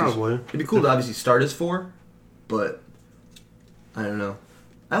cool, obviously. Probably. It'd be cool to obviously start as 4, but I don't know.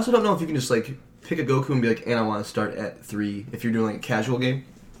 I also don't know if you can just like pick a Goku and be like, and I want to start at 3 if you're doing like a casual game.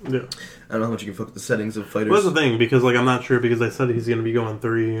 Yeah. I don't know how much you can fuck with the settings of fighters. Well, that's the thing, because like I'm not sure, because they said he's going to be going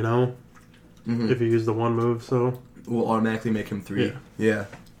 3, you know? Mm-hmm. If you use the 1 move, so... We'll automatically make him 3. Yeah. Yeah.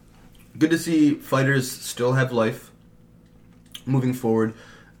 Good to see fighters still have life moving forward.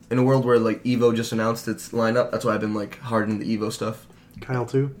 In a world where like Evo just announced its lineup, that's why I've been like hard into the Evo stuff. Kyle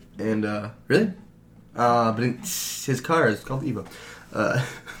too. And really, but his car is called Evo.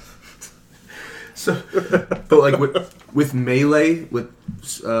 So, but like with Melee, with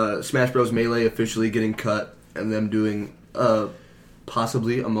Smash Bros. Melee officially getting cut, and them doing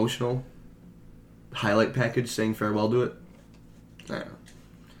possibly emotional highlight package saying farewell to it. I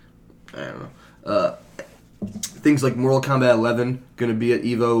don't know. Things like Mortal Kombat 11 gonna be at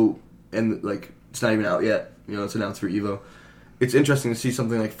Evo, and like it's not even out yet. You know, it's announced for Evo. It's interesting to see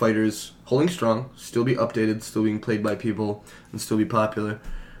something like Fighters holding strong, still be updated, still being played by people, and still be popular.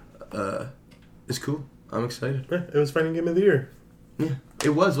 It's cool. I'm excited. Yeah, it was Fighting Game of the Year. Yeah, it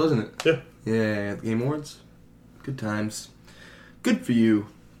was, wasn't it? Yeah. Yeah, the Game Awards. Good times. Good for you.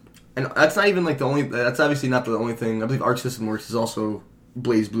 And that's not even like the only. That's obviously not the only thing. I believe Arc System Works is also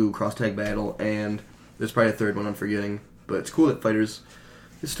Blaze Blue Cross Tag Battle, and there's probably a third one I'm forgetting. But it's cool that Fighters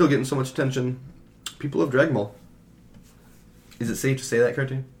is still getting so much attention. People love Dragon Ball. Is it safe to say that,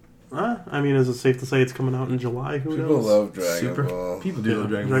 Cartoon? I mean, is it safe to say it's coming out in July? Who People knows? love Dragon Ball. People do love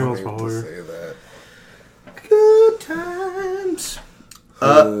Dragon Dragon Ball. Ball's I hate to fire. say that. Good times.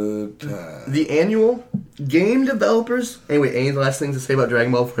 Good times. The annual Game Developers. Anyway, any last things to say about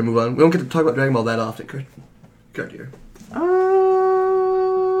Dragon Ball before I move on? We don't get to talk about Dragon Ball that often, Cartier.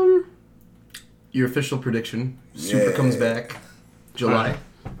 Your official prediction: Super comes back July.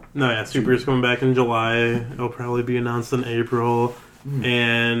 No, yeah, Super is coming back in July. It'll probably be announced in April.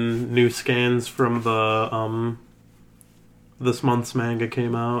 And new scans from the this month's manga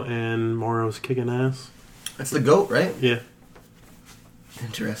came out, and Moro's kicking ass. That's the GOAT, right? Yeah.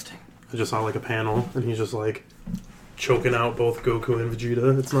 Interesting. I just saw like a panel, and he's just like choking out both Goku and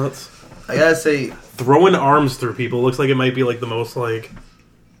Vegeta. It's nuts. I gotta say, Throwing arms through people looks like it might be like the most like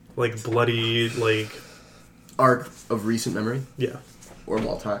bloody like arc of recent memory yeah. or of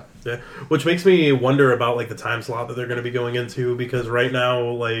all time. Yeah, which makes me wonder about like the time slot that they're going to be going into, because right now,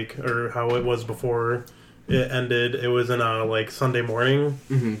 like, or how it was before it ended, it was in a like Sunday morning,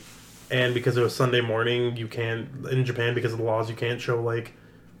 and because it was Sunday morning, you can't in Japan, because of the laws, you can't show like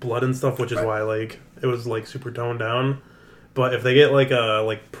blood and stuff, which is why like it was like super toned down. But if they get like a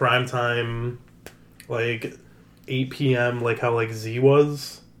like prime time, like 8 p.m. like how like Z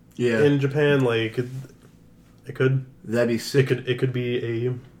was in Japan, like it could. That'd be sick. It could be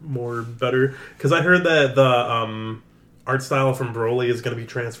a more better, because I heard that the art style from Broly is going to be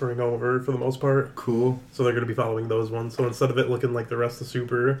transferring over for the most part. Cool. So they're going to be following those ones. So instead of it looking like the rest of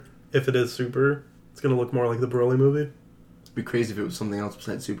Super, if it is Super, it's going to look more like the Broly movie. It'd be crazy if it was something else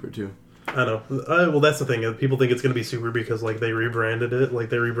besides Super too. I know. Well, that's the thing. People think it's going to be Super because like they rebranded it. Like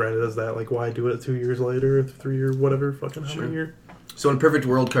they rebranded as that. Like why do it 2 years later, 3 year, whatever, fucking how many year? So in a perfect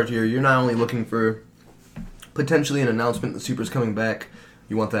world, Cartier, you're not only looking for potentially an announcement that Super's coming back,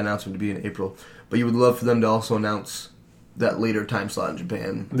 you want that announcement to be in April, but you would love for them to also announce that later time slot in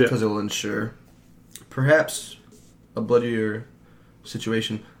Japan, because it will ensure perhaps a bloodier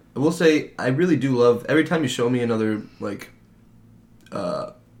situation. I will say, I really do love, every time you show me another, like,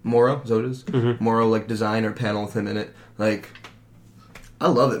 Moro, Zoda's, Moro, like, design or panel with him in it, like, I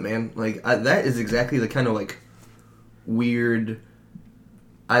love it, man. Like, that is exactly the kind of, like, weird,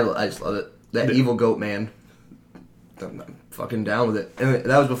 I just love it. That evil goat, man. I'm fucking down with it. And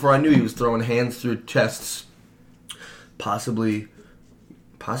that was before I knew he was throwing hands through chests. Possibly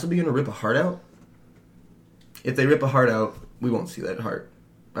gonna rip a heart out? If they rip a heart out, we won't see that heart.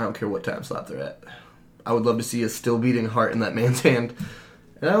 I don't care what time slot they're at. I would love to see a still beating heart in that man's hand.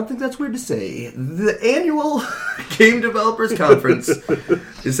 And I don't think that's weird to say. The annual Game Developers Conference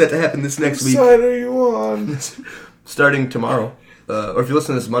is set to happen this next week. What side are you on? Starting tomorrow. Or if you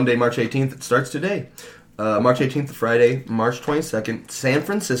listen to this Monday, March 18th, it starts today. March 18th to Friday, March 22nd, San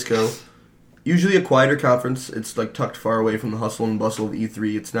Francisco. Usually a quieter conference. It's like tucked far away from the hustle and bustle of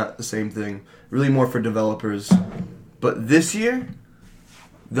E3. It's not the same thing. Really more for developers. But this year,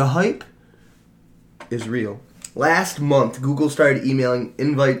 the hype is real. Last month, Google started emailing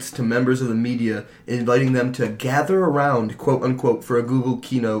invites to members of the media, inviting them to gather around, quote unquote, for a Google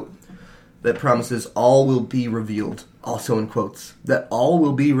keynote that promises all will be revealed. Also in quotes. That all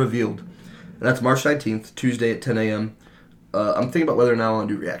will be revealed. And that's March 19th, Tuesday at 10 a.m. I'm thinking about whether or not I want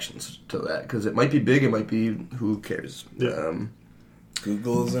to do reactions to that, because it might be big, it might be, who cares? Yeah.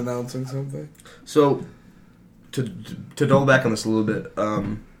 Google is announcing something? So, to double back on this a little bit,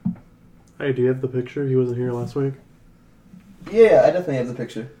 Hey, do you have the picture? He wasn't here last week. yeah, I definitely have the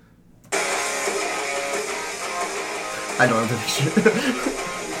picture. I don't have the picture.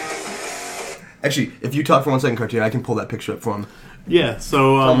 Actually, if you talk for 1 second, Cartier, I can pull that picture up for him. Yeah,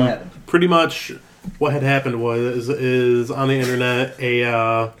 so Tell him what happened. pretty much what had happened is on the internet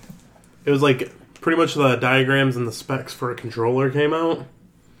it was like pretty much the diagrams and the specs for a controller came out.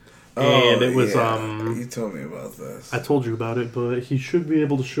 And it was you told me about this. I told you about it, but he should be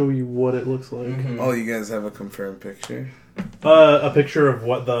able to show you what it looks like. Oh, you guys have a confirmed picture? A picture of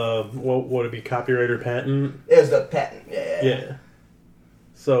what would it be, copyright or patent? It was the patent, yeah. Yeah.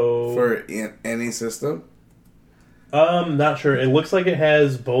 So For any system? not sure. It looks like it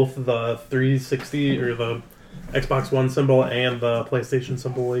has both the 360 or the Xbox One symbol and the PlayStation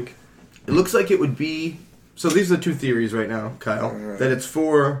symbol. Like, It looks like it would be... So these are the two theories right now, Kyle. Alright. That it's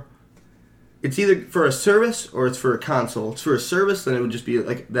for... It's either for a service or it's for a console. If it's for a service, then it would just be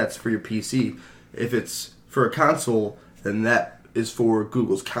like, that's for your PC. If it's for a console, then that is for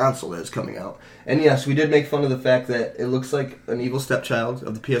Google's console that is coming out. And yes, we did make fun of the fact that it looks like an evil stepchild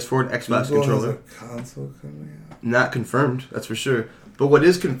of the PS4 and Xbox Google controller. has a console coming out? Not confirmed, that's for sure. But what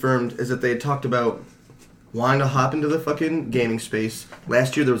is confirmed is that they had talked about wanting to hop into the fucking gaming space.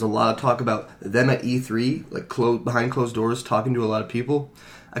 Last year there was a lot of talk about them at E3, like behind closed doors, talking to a lot of people.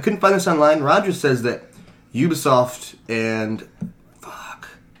 I couldn't find this online. Roger says that Ubisoft and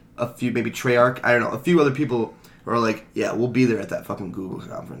a few, maybe Treyarch, I don't know, a few other people are like, yeah, we'll be there at that fucking Google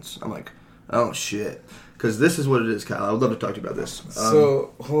conference. I'm like, oh shit. Because this is what it is, Kyle. I would love to talk to you about this.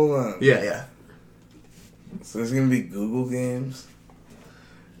 So, hold on. Yeah. So there's going to be Google games?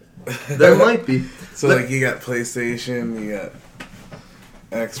 There might be. So, like, you got PlayStation, you got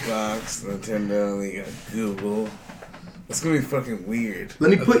Xbox, Nintendo, and you got Google. It's going to be fucking weird.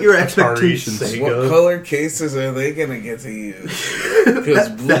 Let me put your expectations. Sega. What color cases are they going to get to use? Because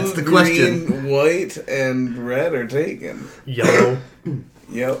blue, That's the question. green, white, and red are taken. yellow.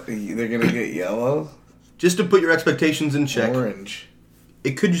 Yep, they're going to get yellow, Just to put your expectations in check. orange.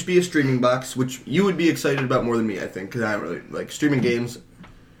 It could just be a streaming box, which you would be excited about more than me, I think, because I don't really like streaming games.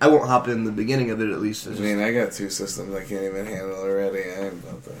 I won't hop in the beginning of it, at least. I mean, I got two systems I can't even handle already. I ain't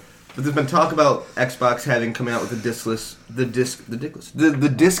about that. But there's been talk about Xbox having come out with the discless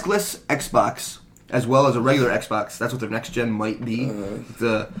Xbox, as well as a regular Xbox. That's what their next gen might be.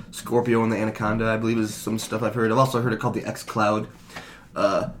 The Scorpio and the Anaconda, I believe, is some stuff I've heard. I've also heard it called the X Cloud.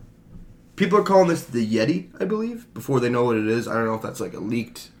 People are calling this the Yeti, I believe, before they know what it is. I don't know if that's like a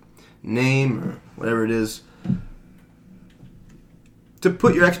leaked name or whatever it is. To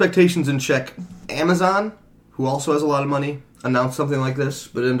put your expectations in check, Amazon, who also has a lot of money, announced something like this,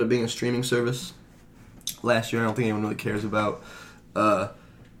 but it ended up being a streaming service last year. I don't think anyone really cares about. The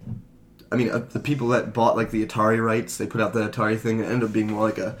people that bought like the Atari rights, they put out the Atari thing. It ended up being more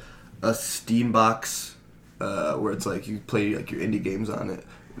like a Steam box, where it's like you play like your indie games on it.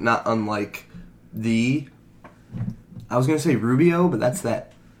 Not unlike I was gonna say Rubio, but that's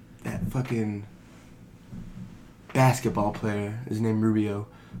that fucking basketball player. His name Rubio,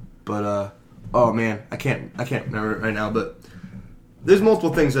 but oh man, I can't remember it right now. But there's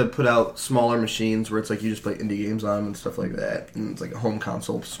multiple things that put out smaller machines where it's like you just play indie games on them and stuff like that, and it's like a home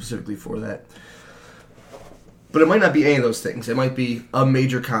console specifically for that. But it might not be any of those things. It might be a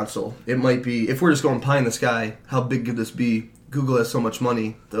major console. It might be, if we're just going pie in the sky, how big could this be? Google has so much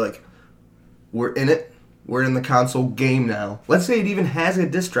money. They're like, we're in it. We're in the console game now. Let's say it even has a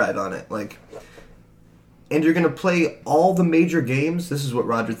disc drive on it. Like, and you're going to play all the major games. This is what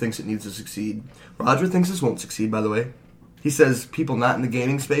Roger thinks it needs to succeed. Roger thinks this won't succeed, by the way. He says people not in the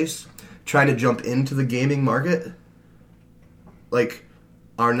gaming space trying to jump into the gaming market, like,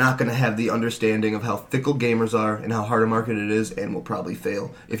 are not going to have the understanding of how fickle gamers are and how hard a market it is, and will probably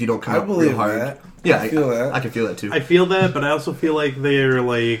fail if you don't come I out believe real hard. that. Yeah, I feel that. I can feel that too. I feel that, but I also feel like they're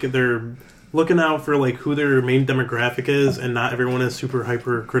looking out for like who their main demographic is, and not everyone is super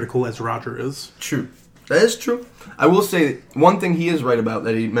hyper critical as Roger is. True. That is true. I will say one thing he is right about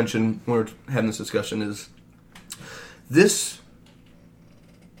that he mentioned when we were having this discussion is this.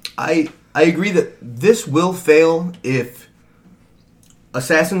 I agree that this will fail if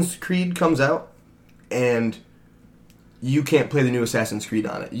Assassin's Creed comes out and you can't play the new Assassin's Creed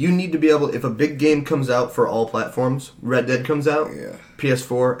on it. You need to be able, if a big game comes out for all platforms, Red Dead comes out, Yeah.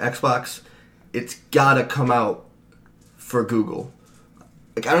 PS4, Xbox, it's gotta come out for Google.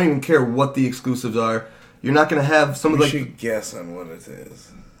 Like, I don't even care what the exclusives are. You're not gonna have some of We like should guess on what it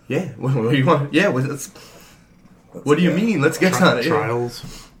is. yeah. What do you want? Yeah. What do you mean? Let's get on it.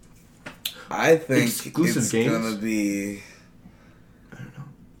 Trials. I think Exclusive it's games? gonna be. I don't know.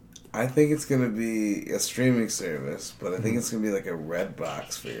 I think it's gonna be a streaming service, but I think it's gonna be like a red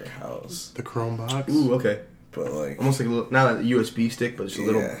box for your house. The Chrome box. Ooh, okay. But like Almost like a little, not a USB stick, but just a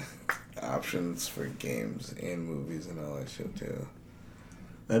little. options for games and movies and all that shit too.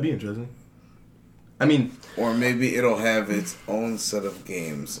 That'd be interesting. I mean, or maybe it'll have its own set of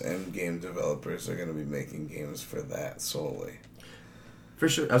games, and game developers are going to be making games for that solely. For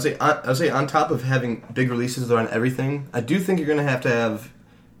sure, I would say on top of having big releases that are on everything, I do think you're going to have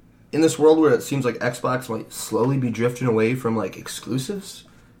in this world where it seems like Xbox might slowly be drifting away from like exclusives,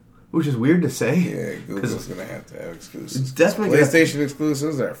 which is weird to say. Yeah, Google's going to have exclusives. It's definitely PlayStation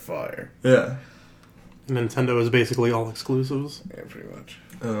exclusives are fire. Yeah. Nintendo is basically all exclusives. Yeah, pretty much.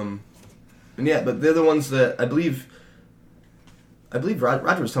 And yeah, but they're the ones that I believe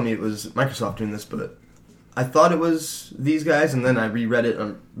Roger was telling me it was Microsoft doing this, but I thought it was these guys, and then I reread it.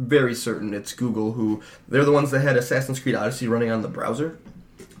 I'm very certain it's Google, who they're the ones that had Assassin's Creed Odyssey running on the browser.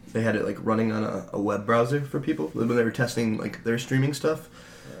 They had it like running on a web browser for people when they were testing like their streaming stuff.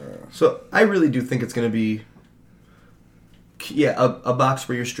 So I really do think it's going to be a box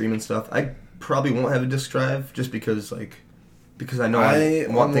for your streaming stuff. I probably won't have a disk drive just because I know I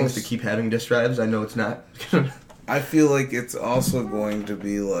want things to keep having disk drives. I know it's not. I feel like it's also going to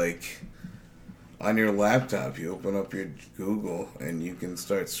be like on your laptop. You open up your Google and you can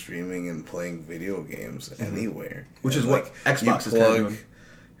start streaming and playing video games anywhere. Which and is what Xbox is kind of doing.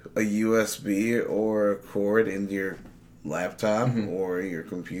 A USB or a cord into your laptop or your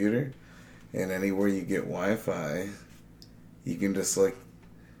computer, and anywhere you get Wi-Fi, you can just like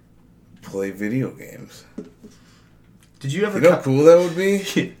play video games. Did you ever? You know how cool that would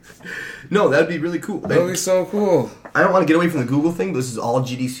be? No, that'd be really cool. That would be so cool. I don't want to get away from the Google thing, but this is all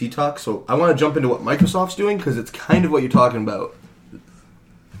GDC talk, so I want to jump into what Microsoft's doing, because it's kind of what you're talking about.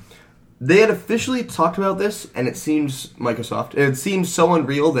 They had officially talked about this, and it seems so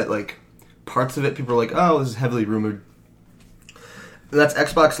unreal that, like, parts of it, people are like, oh, this is heavily rumored. And that's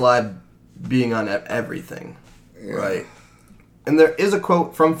Xbox Live being on everything, right? And there is a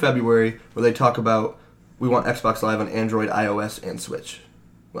quote from February where they talk about, we want Xbox Live on Android, iOS, and Switch.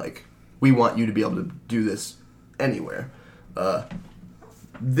 Like, we want you to be able to do this anywhere.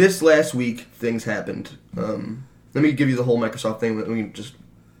 This last week, things happened. Let me give you the whole Microsoft thing. Let me just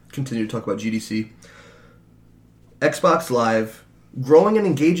continue to talk about GDC. Xbox Live, growing and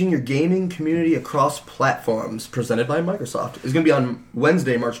engaging your gaming community across platforms, presented by Microsoft, is going to be on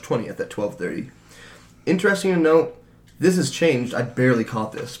Wednesday, March 20th at 12:30. Interesting to note, this has changed. I barely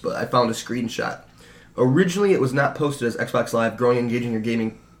caught this, but I found a screenshot. Originally, it was not posted as Xbox Live, growing and engaging your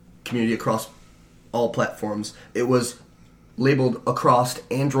gaming community across all platforms. It was labeled across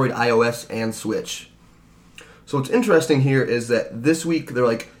Android, iOS, and Switch. So what's interesting here is that this week they're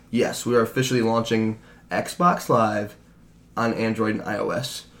like, yes, we are officially launching Xbox Live on Android and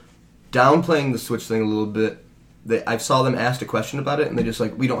iOS. Downplaying the Switch thing a little bit. I saw them asked a question about it, and they just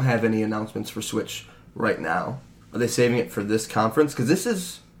like, we don't have any announcements for Switch right now. Are they saving it for this conference? Because this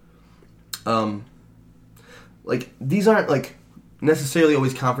is, like, these aren't like necessarily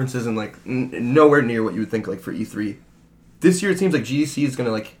always conferences, and like nowhere near what you would think like for E3. This year it seems like GDC is going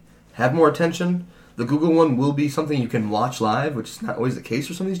to like have more attention. The Google one will be something you can watch live, which is not always the case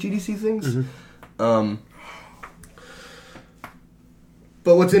for some of these GDC things.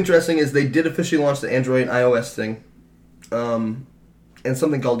 But what's interesting is they did officially launch the Android and iOS thing, and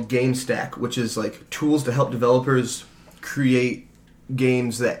something called GameStack, which is like tools to help developers create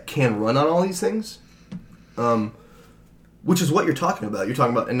games that can run on all these things. Which is what you're talking about. You're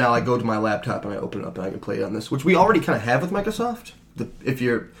talking about, and now I go to my laptop and I open it up and I can play it on this, which we already kind of have with Microsoft. If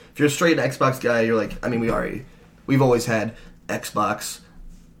you're a straight Xbox guy, you're like, I mean, we've always had Xbox.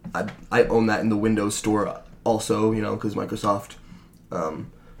 I own that in the Windows Store also, you know, because Microsoft.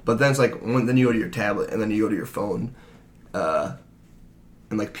 But then it's like then you go to your tablet and then you go to your phone, and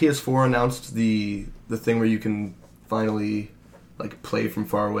like PS4 announced the thing where you can finally like play from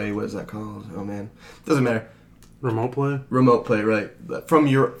far away. What is that called? Oh man, doesn't matter. Remote play, right? From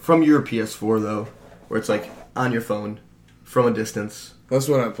your PS4 though, where it's like on your phone from a distance. That's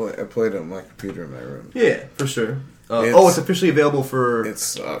what I play. I played it on my computer in my room. Yeah, for sure. It's officially available for it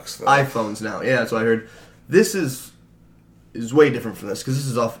sucks though. iPhones now. Yeah, that's what I heard. This is way different from this because this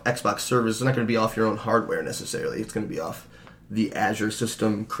is off Xbox servers. It's not going to be off your own hardware necessarily. It's going to be off the Azure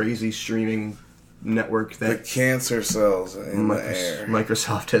system, crazy streaming network that the cancer cells in the air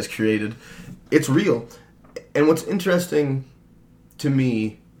Microsoft has created. It's real. And what's interesting to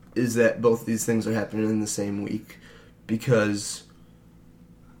me is that both these things are happening in the same week, because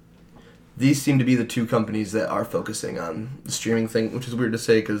these seem to be the two companies that are focusing on the streaming thing, which is weird to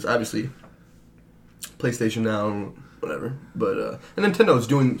say because obviously PlayStation Now, whatever. But and Nintendo is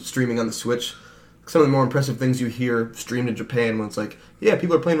doing streaming on the Switch. Some of the more impressive things you hear streamed in Japan when it's like, yeah,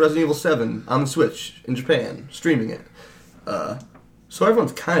 people are playing Resident Evil 7 on the Switch in Japan, streaming it. So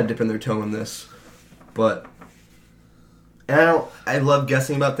everyone's kind of dipping their toe in this. But and I love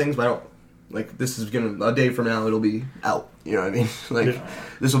guessing about things, but I don't, like, this is a day from now, it'll be out. You know what I mean? Like,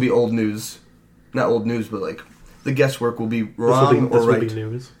 this will be old news. Not old news, but, like, the guesswork will be wrong or right. This will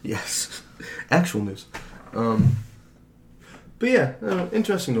be news. Yes. Actual news. But yeah,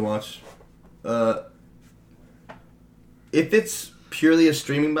 interesting to watch. If it's purely a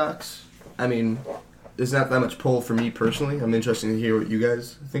streaming box, I mean, there's not that much pull for me personally. I'm interested to hear what you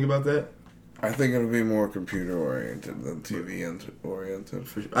guys think about that. I think it'll be more computer oriented than TV oriented.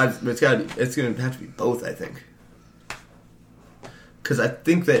 For sure. It's gonna have to be both, I think. Because I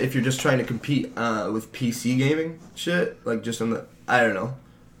think that if you're just trying to compete with PC gaming shit, like just on the, I don't know,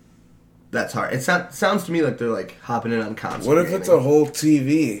 that's hard. It sounds to me like they're like hopping in on console. What if gaming. it's a whole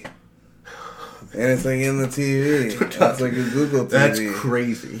TV? Anything in the TV. It's like a Google TV. That's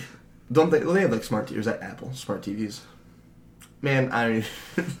crazy. Don't they? Well, they have like smart TVs. Is that Apple smart TVs? Man, I don't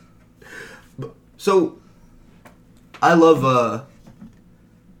even. So, I love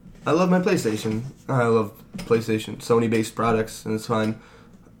my PlayStation. I love PlayStation, Sony-based products, and it's fine.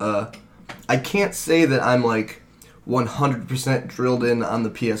 I can't say that I'm like 100% drilled in on the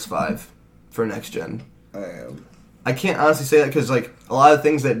PS5 for next gen. I am. I can't honestly say that because like a lot of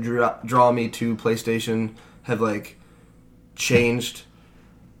things that draw me to PlayStation have like changed.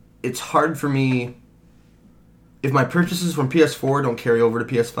 It's hard for me if my purchases from PS4 don't carry over to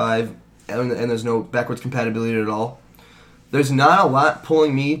PS5 and there's no backwards compatibility at all. There's not a lot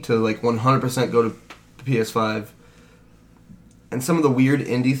pulling me to like 100% go to PS5. And some of the weird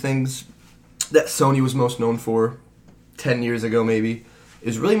indie things that Sony was most known for 10 years ago maybe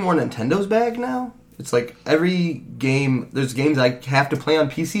is really more Nintendo's bag now. It's like every game, there's games I have to play on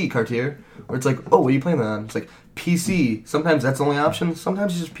PC, Cartier, where it's like, oh, what are you playing that on? It's like PC. Sometimes that's the only option.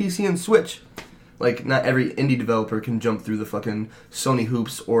 Sometimes it's just PC and Switch. Like, not every indie developer can jump through the fucking Sony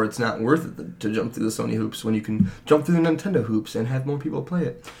hoops, or it's not worth it to jump through the Sony hoops when you can jump through the Nintendo hoops and have more people play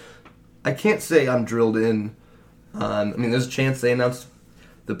it. I can't say I'm drilled in on, I mean, there's a chance they announced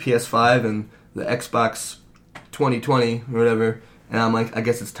the PS5 and the Xbox 2020 or whatever, and I'm like, I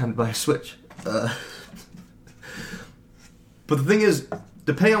guess it's time to buy a Switch. But the thing is,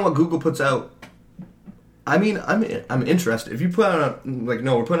 depending on what Google puts out, I mean, I'm interested. If you put out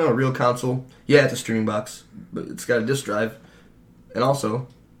we're putting out a real console. Yeah, it's a streaming box, but it's got a disc drive, and also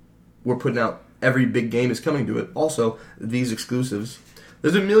we're putting out every big game is coming to it. Also, these exclusives.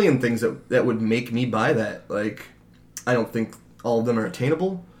 There's a million things that would make me buy that. Like, I don't think all of them are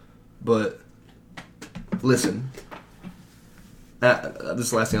attainable, but listen. This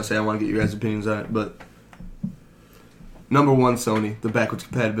is the last thing I'll say. I want to get your guys' opinions on it, but number one, Sony, the backwards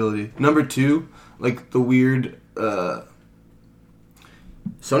compatibility. Number two, like the weird.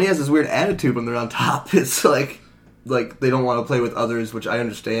 Sony has this weird attitude when they're on top. It's like they don't want to play with others, which I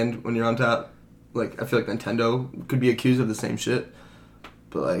understand when you're on top. Like, I feel like Nintendo could be accused of the same shit,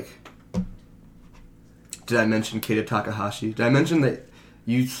 but like, did I mention Keita Takahashi? Did I mention that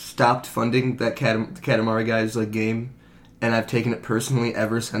you stopped funding that Katamari guy's like game? And I've taken it personally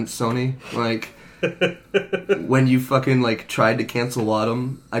ever since Sony. Like, when you fucking, like, tried to cancel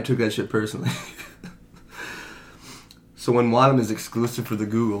Wadum, I took that shit personally. So when Wadum is exclusive for the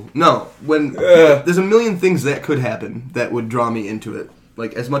Google... No, when... There's a million things that could happen that would draw me into it.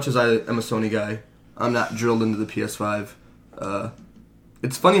 Like, as much as I am a Sony guy, I'm not drilled into the PS5.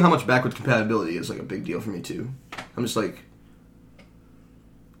 It's funny how much backwards compatibility is, like, a big deal for me, too. I'm just, like...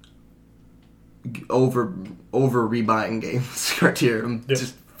 over rebuying games right here. I'm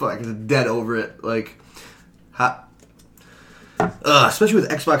just fucking dead over it. Like, especially with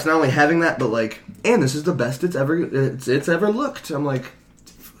Xbox not only having that, but like, and this is the best it's ever looked. I'm like,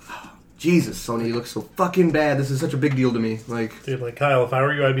 Jesus, Sony, you look so fucking bad. This is such a big deal to me. Like, dude, like Kyle, if I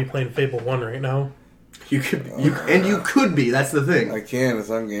were you, I'd be playing Fable 1 right now. You could be. That's the thing. I can.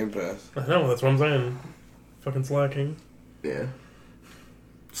 It's on Game Pass. I know. That's what I'm saying. Fucking slacking. Yeah.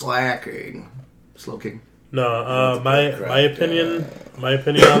 Slacking. Sloking. No, my opinion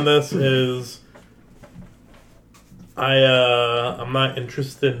on this is I'm not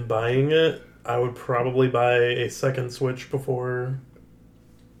interested in buying it. I would probably buy a second Switch before.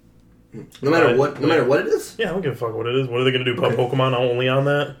 No matter what it is. Yeah, I don't give a fuck what it is. What are they gonna do? Put Pokemon only on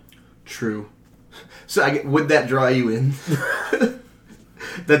that? True. So would that draw you in?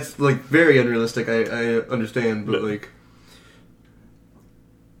 That's like very unrealistic. I understand, but like.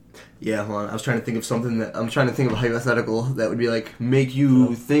 Yeah, hold on. I was trying to think of something that... I'm trying to think of a hypothetical that would be like, make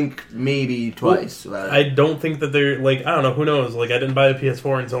you think maybe twice about it. I don't think that they're, like, I don't know, who knows? Like, I didn't buy a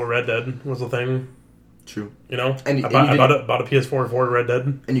PS4 until Red Dead was a thing. True. You know? And I bought a PS4 for Red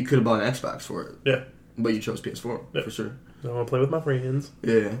Dead. And you could have bought an Xbox for it. Yeah. But you chose PS4, Yeah. for sure. I want to play with my friends.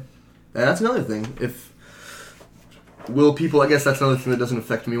 Yeah. And that's another thing. Will people... I guess that's another thing that doesn't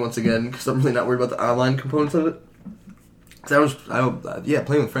affect me once again, because I'm really not worried about the online components of it. Because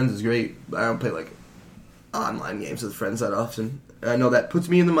playing with friends is great, but I don't play, like, online games with friends that often. And I know that puts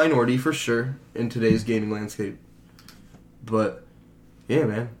me in the minority, for sure, in today's gaming landscape. But, yeah,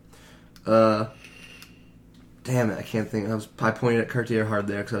 man. Damn it, I can't think. I pointed at Cartier hard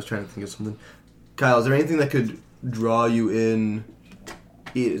there because I was trying to think of something. Kyle, is there anything that could draw you in?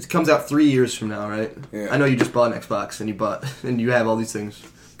 It comes out 3 years from now, right? Yeah. I know you just bought an Xbox and you have all these things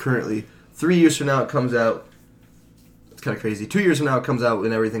currently. 3 years from now it comes out. It's kind of crazy. 2 years from now it comes out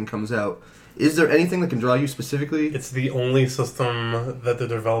and everything comes out. Is there anything that can draw you specifically? It's the only system that they're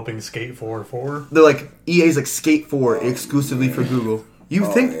developing Skate 4 for. They're like, EA's like Skate 4 exclusively for Google. You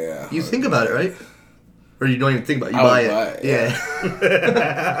think about it, right? Or you don't even think about it. You buy it. Yeah.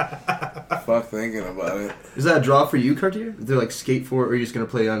 Fuck thinking about it. Is that a draw for you, Cartier? They're like Skate 4, or are you just going to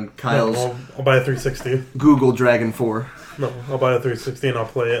play on Kyle's I'll buy a 360. Google Dragon 4? No, I'll buy a 360 and I'll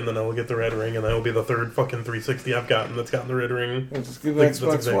play it, and then I'll get the red ring, and that'll be the third fucking 360 I've gotten that's gotten the red ring. Well, just give the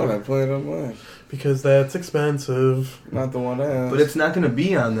Xbox One. I play it on mine. Because that's expensive. Not the One S. But it's not going to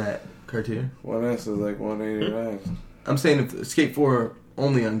be on that, Cartier. One S is like $189. I'm saying if Skate 4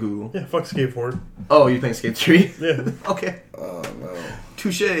 only on Google. Yeah, fuck Skate 4. Oh, you're playing Skate 3? Yeah. Okay. Oh, no.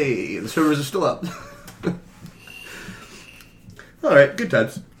 Touche. The servers are still up. Alright, good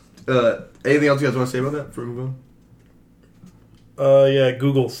times. Anything else you guys want to say about that before we move on? Yeah,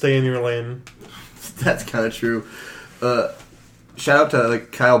 Google, stay in your lane. That's kind of true. Shout out to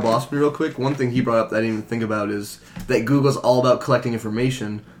like Kyle Bossman real quick. One thing he brought up that I didn't even think about is that Google's all about collecting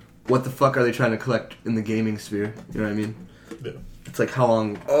information. What the fuck are they trying to collect in the gaming sphere? You know what I mean? Yeah. It's like how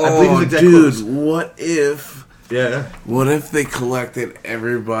long... Oh, I believe his exact dude, quotes. what if... Yeah. What if they collected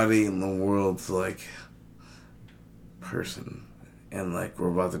everybody in the world's, like, person? And, like,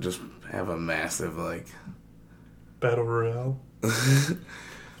 we're about to just have a massive, like... Battle Royale.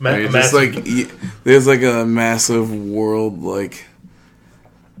 Just, like, there's, like, a massive world, like,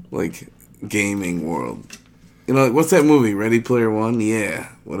 gaming world. You know, like, what's that movie, Ready Player One? Yeah.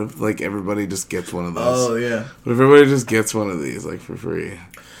 What if, like, everybody just gets one of those? Oh, yeah. What if everybody just gets one of these, like, for free?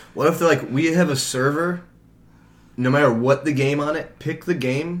 What if they're like, we have a server, no matter what the game on it, pick the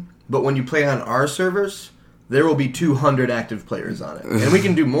game, but when you play on our servers, there will be 200 active players on it. And we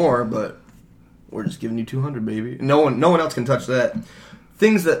can do more, but we're just giving you 200, baby. No one else can touch that.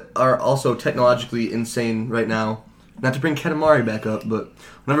 Things that are also technologically insane right now, not to bring Katamari back up, but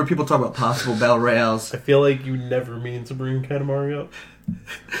whenever people talk about possible battle royales... I feel like you never mean to bring Katamari up.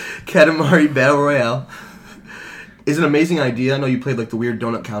 Katamari Battle Royale is an amazing idea. I know you played like the weird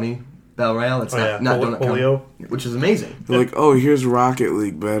Donut County Battle Royale. It's not Donut Polio. County, which is amazing. They're like, oh, here's Rocket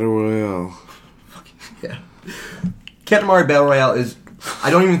League Battle Royale. Yeah. Katamari Battle Royale is... I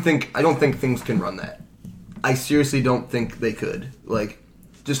don't think things can run that. I seriously don't think they could. Like,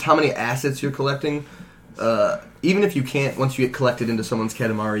 just how many assets you're collecting... even if you can't, once you get collected into someone's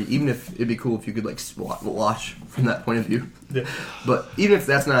Katamari, even if it'd be cool if you could like watch from that point of view. Yeah. But even if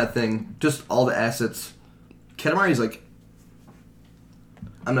that's not a thing, just all the assets. Katamari is like,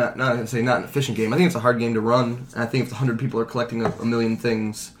 I'm not gonna say not an efficient game. I think it's a hard game to run, and I think if 100 people are collecting a million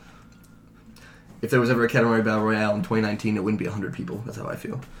things, if there was ever a Katamari Battle Royale in 2019, it wouldn't be 100 people. That's how I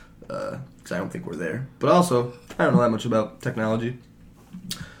feel, because I don't think we're there. But also, I don't know that much about technology.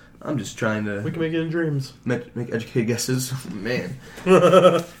 I'm just trying to... We can make it in dreams. Make educated guesses. Man.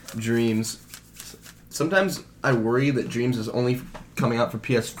 Dreams. Sometimes I worry that Dreams is only coming out for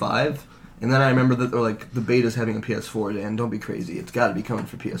PS5, and then I remember that they're like, the beta's having a PS4, Dan. Don't be crazy. It's got to be coming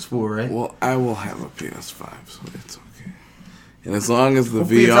for PS4, right? Well, I will have a PS5, so it's okay. And as long as the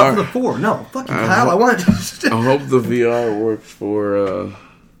Hopefully VR... it's out for the 4. No, fuck you, Kyle. I want it. I hope the VR works for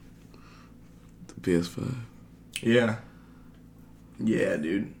the PS5. Yeah. Yeah,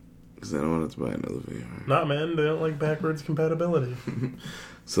 dude. Because I don't want to buy another VR. Nah, man, they don't like backwards compatibility.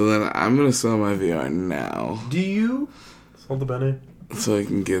 So then I'm going to sell my VR now. Do you? Sold the Benny. So I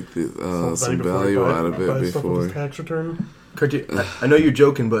can get Sold some Benny value buy- out of buy it stuff with before. his tax return. I know you're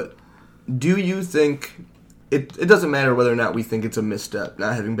joking, but do you think... It doesn't matter whether or not we think it's a misstep,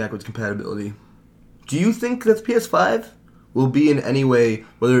 not having backwards compatibility. Do you think that PS5 will be in any way,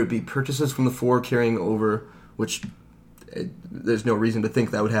 whether it be purchases from the 4 carrying over, which... there's no reason to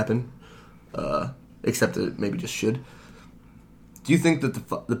think that would happen, except that it maybe just should. Do you think that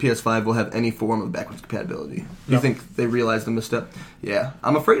the PS5 will have any form of backwards compatibility? Do No. you think they realized the misstep? Yeah.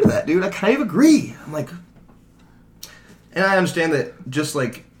 I'm afraid of that, dude. I kind of agree. I'm like... And I understand that just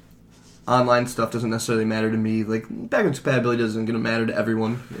like online stuff doesn't necessarily matter to me. Like, backwards compatibility isn't going to matter to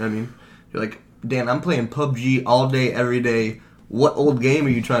everyone. You know what I mean? You're like, Dan, I'm playing PUBG all day, every day. What old game are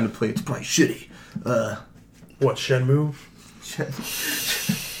you trying to play? It's probably shitty. What, Shenmue?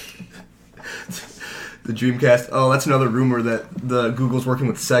 The Dreamcast. Oh, that's another rumor that the Google's working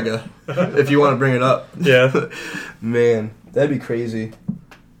with Sega. If you want to bring it up. Yeah. Man, that'd be crazy.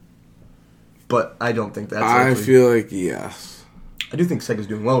 But I don't think that's I likely. feel like yes. I do think Sega's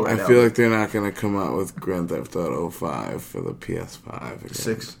doing well right now. I feel like they're not going to come out with Grand Theft Auto 5 for the PS5 again.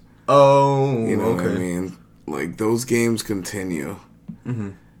 6. Oh, You know okay. what I mean? Like, those games continue. Mm-hmm.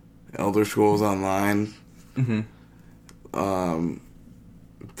 Elder Scrolls Online. Mm-hmm.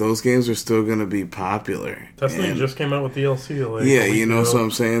 Those games are still going to be popular. Destiny And- just came out with DLC. Like, yeah, a week you know ago. what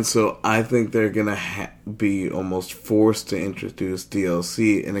I'm saying? So I think they're going to be almost forced to introduce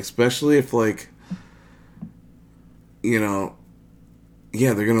DLC. And especially if, like, you know,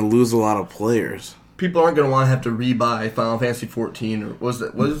 yeah, they're going to lose a lot of players. People aren't going to want to have to rebuy Final Fantasy 14 or what was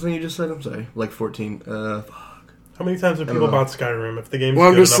the thing you just said? I'm sorry, like 14. How many times have I people don't know. bought Skyrim? If the game's Well,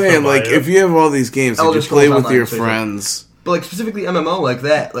 I'm good just enough, saying, they'll buy like, it. if you have all these games that Elder you play Scrolls with your Online, so you're friends, But like specifically MMO like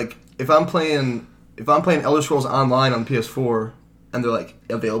that, like if I'm playing Elder Scrolls Online on PS4 and they're like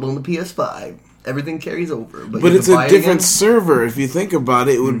available on the PS5, everything carries over. But you it's have to buy a it different again? server. If you think about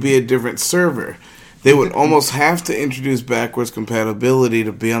it, it would be a different server. They would almost have to introduce backwards compatibility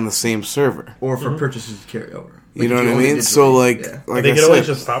to be on the same server. or for purchases to carry over. You Like, know if what I own it mean? digitally, So, like, yeah. like they I could always said,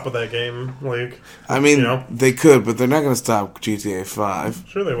 just stop with that game. Like, I mean, you know. they could, but they're not going to stop GTA 5.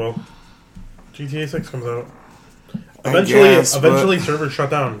 sure they will. GTA 6 comes out. I Eventually, guess, but- eventually servers shut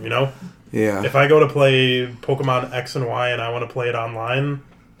down, you know? Yeah. If I go to play Pokemon X and Y and I want to play it online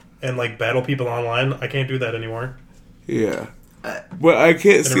and, like, battle people online, I can't do that anymore. Yeah. But I can't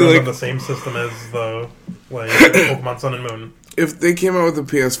And it see, runs on like, the same system as the, like, Pokemon Sun and Moon. if they came out with the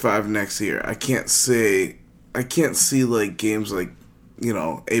PS5 next year, I can't see, like, games like, you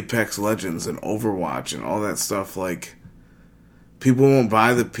know, Apex Legends and Overwatch and all that stuff, like, people won't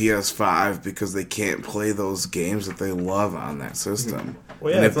buy the PS5 because they can't play those games that they love on that system.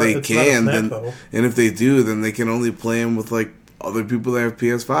 Well, yeah, and if it's not- they it's not a can, snap, then though. and if they do, then they can only play them with like other people that have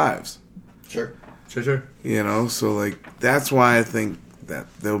PS5s. Sure. You know, so like that's why I think that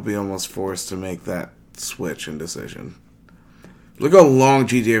they'll be almost forced to make that switch and decision. Look how long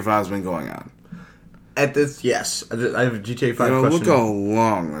GTA 5's been going on. At this, yes, I have a GTA 5 You know, question. look how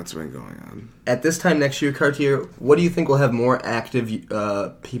long that's been going on. At this time next year, Cartier, what do you think will have more active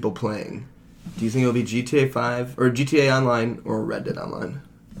people playing? Do you think it'll be GTA 5 or GTA Online or Red Dead Online?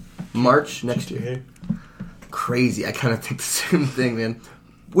 March next year. Crazy. I kind of think the same thing, man.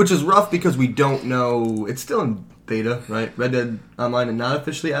 Which is rough because we don't know. It's still in beta, right? Red Dead Online is not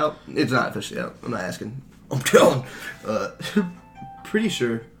officially out. It's not officially out. I'm not asking. I'm telling. Pretty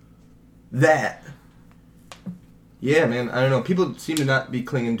sure that. Yeah, man. I don't know. People seem to not be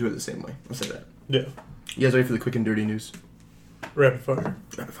clinging to it the same way. I'll say that. Yeah. You guys ready for the quick and dirty news? Rapid fire.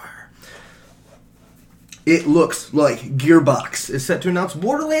 Rapid fire. It looks like Gearbox is set to announce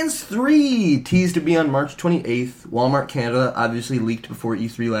Borderlands 3, teased to be on March 28th. Walmart Canada obviously leaked before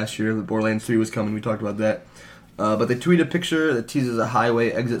E3 last year that Borderlands 3 was coming. We talked about that. But they tweeted a picture that teases a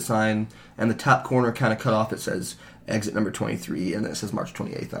highway exit sign, and the top corner kind of cut off. It says exit number 23, and then it says March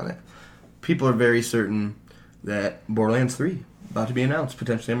 28th on it. People are very certain that Borderlands 3 about to be announced,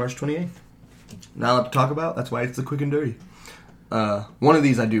 potentially on March 28th. Not a lot to talk about. That's why it's the quick and dirty. One of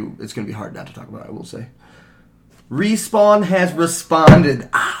these it's going to be hard not to talk about, I will say. Respawn has responded.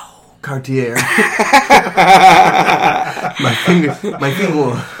 Ow, Cartier. my finger.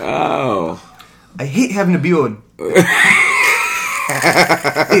 Oh. I hate having to be on.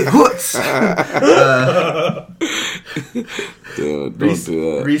 It hurts. Dude, don't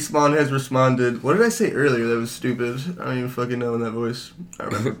do that. Respawn has responded. What did I say earlier that was stupid? I don't even fucking know in that voice. I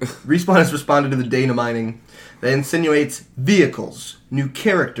don't remember. Respawn has responded to the data mining that insinuates vehicles, new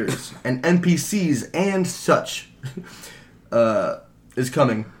characters, and NPCs and such is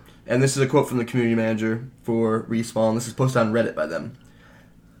coming. And this is a quote from the community manager for Respawn. This is posted on Reddit by them.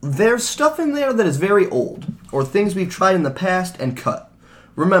 There's stuff in there that is very old, or things we've tried in the past and cut.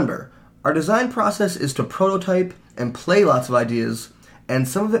 Remember, our design process is to prototype and play lots of ideas, and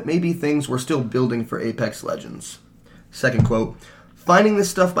some of it may be things we're still building for Apex Legends. Second quote, finding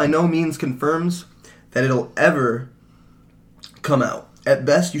this stuff by no means confirms that it'll ever come out. At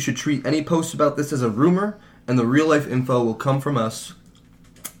best, you should treat any post about this as a rumor, and the real-life info will come from us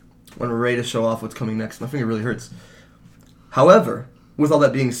when we're ready to show off what's coming next. My finger really hurts. However, with all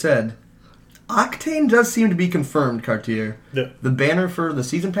that being said, Octane does seem to be confirmed, Cartier. Yeah. The banner for the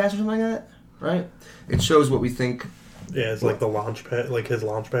season pass or something like that, right? It shows what we think. Yeah, it's like the launch pad, like his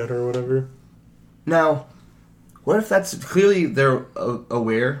launch pad or whatever. Now, what if that's clearly they're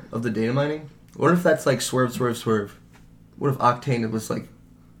aware of the data mining? What if that's like swerve? What if Octane was like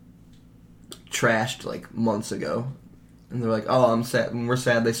trashed like months ago, and they're like, "Oh, I'm sad. We're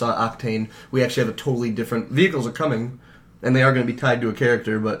sad they saw Octane. We actually have a totally different vehicles are coming, and they are going to be tied to a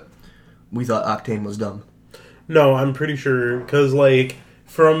character, but we thought Octane was dumb." No, I'm pretty sure because like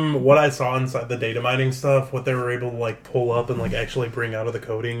from what I saw inside the data mining stuff, what they were able to like pull up and like actually bring out of the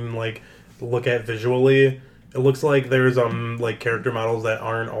coding and like look at visually. It looks like there's like character models that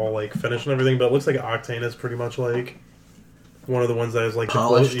aren't all like finished and everything, but it looks like Octane is pretty much like one of the ones that is like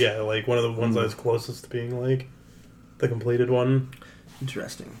polished. like one of the ones that is closest to being like the completed one.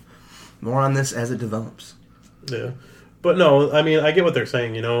 Interesting. More on this as it develops. Yeah. But no, I mean, I get what they're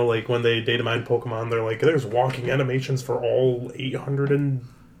saying, you know, like when they data mine Pokemon, they're like, there's walking animations for all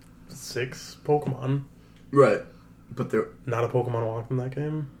 806 Pokemon. Right. But they're... Not a Pokemon walked in that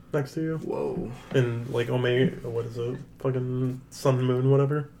game next to you. Whoa. And like Omega, what is it? Fucking Sun and Moon,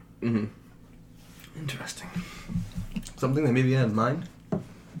 whatever. Mm-hmm. Interesting. Something they maybe had in mind.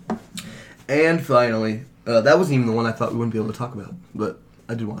 And finally, that wasn't even the one I thought we wouldn't be able to talk about, but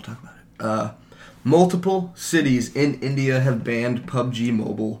I did want to talk about it. Multiple cities in India have banned PUBG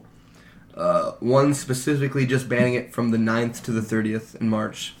Mobile. One specifically just banning it from the 9th to the 30th in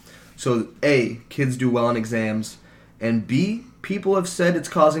March. So A, kids do well on exams, and B, people have said it's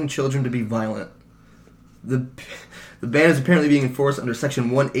causing children to be violent. The ban is apparently being enforced under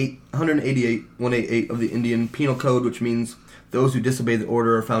Section 188 of the Indian Penal Code, which means those who disobey the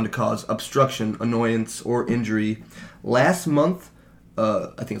order are found to cause obstruction, annoyance, or injury. Last month,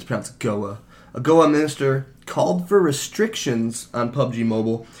 I think it's pronounced Goa, a Goa minister called for restrictions on PUBG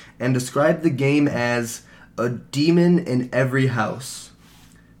Mobile and described the game as a demon in every house.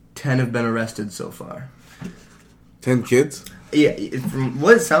 10 have been arrested so far. 10 kids? Yeah, from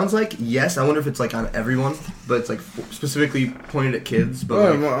what it sounds like, yes. I wonder if it's like on everyone, but it's like specifically pointed at kids.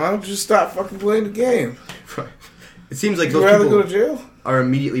 But why don't you stop fucking playing the game? It seems like Would those you rather people go to jail? are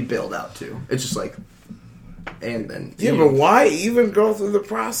immediately bailed out too. It's just like, and then Yeah, but why even go through the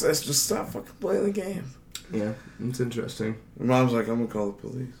process? Just stop fucking playing the game. Yeah, it's interesting. My mom's like, I'm gonna call the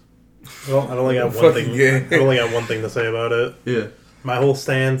police. Well, I only got one Fucking thing. game. I only got one thing to say about it. Yeah. My whole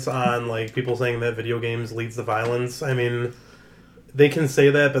stance on like people saying that video games leads to violence. I mean, they can say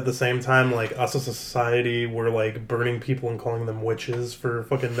that, but at the same time, like us as a society, we're like burning people and calling them witches for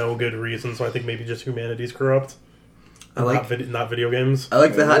fucking no good reason. So I think maybe just humanity's corrupt. I like not video games. I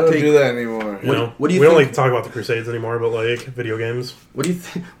like the We hot don't take. do that anymore. You know, what do you we don't think- like to talk about the Crusades anymore, but like video games. What do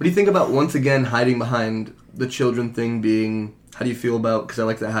you think about once again hiding behind the children thing being? How do you feel about? Because I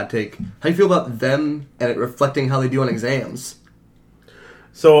like that hot take. How do you feel about them and it reflecting how they do on exams?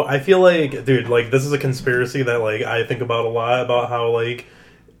 So I feel like, dude, like this is a conspiracy that like I think about a lot about how like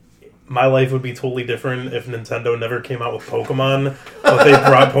my life would be totally different if Nintendo never came out with Pokemon, but they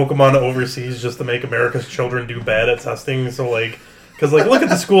brought Pokemon overseas just to make America's children do bad at testing. So like, because like look at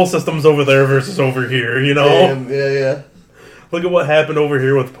the school systems over there versus over here, you know? Yeah. Look at what happened over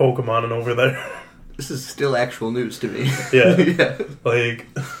here with Pokemon and over there. This is still actual news to me. Yeah. Yeah. Like,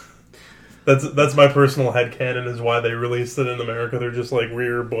 that's my personal headcanon is why they released it in America. They're just like,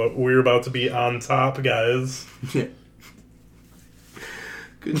 we're about to be on top, guys. Yeah.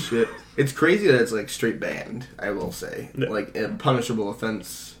 Good shit. It's crazy that it's like straight banned, I will say. Yeah. Like a punishable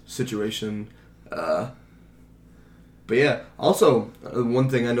offense situation. But yeah, also one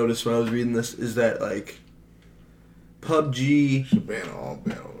thing I noticed when I was reading this is that like PUBG Should ban all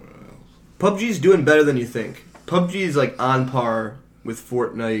battle royales. PUBG's doing better than you think. PUBG is like on par with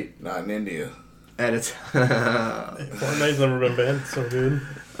Fortnite Not in India. at its Fortnite's never been banned, so good.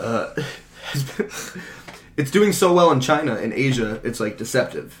 it's doing so well in China and Asia, it's like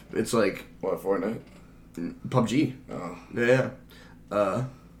deceptive. It's like What, Fortnite? PUBG. Oh. Yeah.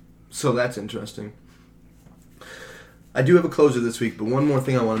 So that's interesting. I do have a closer this week, but one more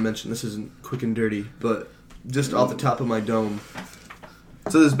thing I want to mention. This isn't quick and dirty, but just off the top of my dome.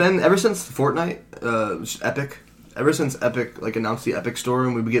 So there's been, ever since Fortnite, Epic, ever since Epic like announced the Epic Store,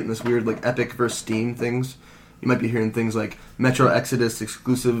 and we've been getting this weird like Epic versus Steam things. You might be hearing things like Metro Exodus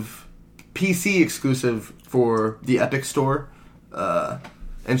exclusive, PC exclusive for the Epic Store,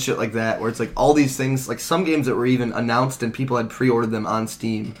 and shit like that, where it's like all these things, like some games that were even announced and people had pre-ordered them on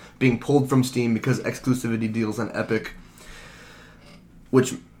Steam, being pulled from Steam because exclusivity deals on Epic,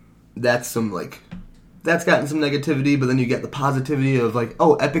 which that's gotten some negativity, but then you get the positivity of like,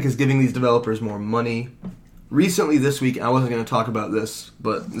 oh, Epic is giving these developers more money. recently this week, I wasn't going to talk about this,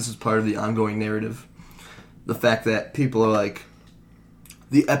 but this is part of the ongoing narrative. The fact that people are like,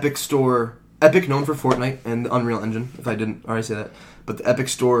 the Epic Store, Epic known for Fortnite and the Unreal Engine, if I didn't already say that, but the Epic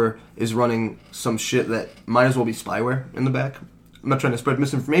Store is running some shit that might as well be spyware in the back. I'm not trying to spread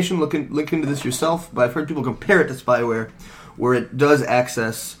misinformation, look into this yourself, but I've heard people compare it to spyware, where it does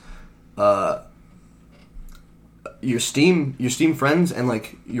access your Steam friends and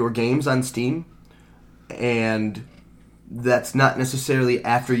like your games on Steam, and that's not necessarily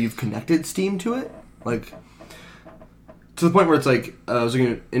after you've connected Steam to it, like to the point where it's like I was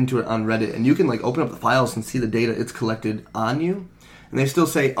looking into it on Reddit, and you can like open up the files and see the data it's collected on you, and they still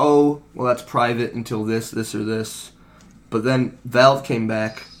say, oh, well, that's private until this or this. But then Valve came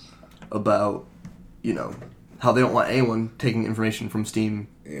back about, you know, how they don't want anyone taking information from Steam.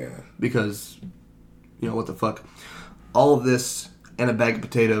 Yeah. Because, you know, what the fuck. All of this and a bag of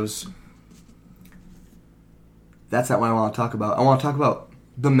potatoes, that's not what I want to talk about. I want to talk about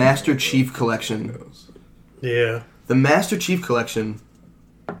the Master Chief Collection. Yeah. The Master Chief Collection,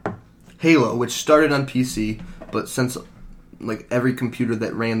 Halo, which started on PC, but since, like, every computer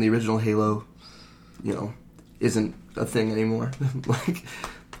that ran the original Halo, you know, isn't a thing anymore. Like,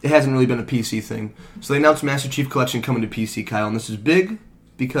 it hasn't really been a PC thing. So they announced Master Chief Collection coming to PC, Kyle, and this is big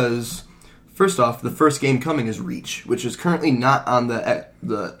because, first off, the first game coming is Reach, which is currently not on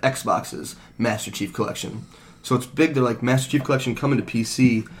the Xbox's Master Chief Collection. So it's big. They're like, Master Chief Collection coming to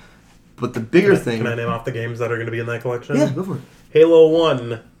PC. But the bigger thing... Can I name off the games that are going to be in that collection? Yeah, go for it. Halo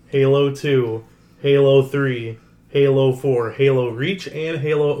 1, Halo 2, Halo 3, Halo 4, Halo Reach, and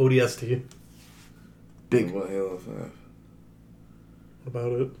Halo ODST. Big. What about Halo 5? What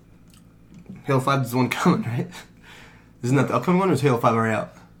about it? Halo 5 is the one coming, right? Isn't that the upcoming one, or is Halo 5 already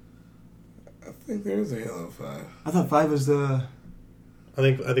out? I think there is a Halo 5. I thought 5 was the... I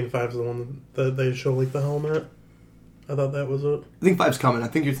think 5's the one that they show, like, the helmet. I thought that was it. I think 5's coming. I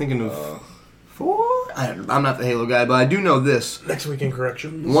think you're thinking of 4? I'm not the Halo guy, but I do know this. Next week in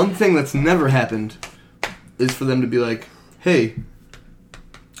corrections. One thing that's never happened is for them to be like, hey,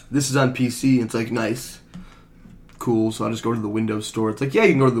 this is on PC. It's like, nice. Cool, so I'll just go to the Windows Store. It's like, yeah,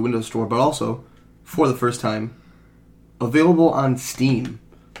 you can go to the Windows Store, but also, for the first time, available on Steam.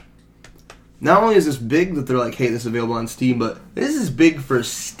 Not only is this big that they're like, hey, this is available on Steam, but this is big for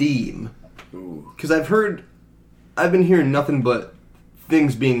Steam. Because I've been hearing nothing but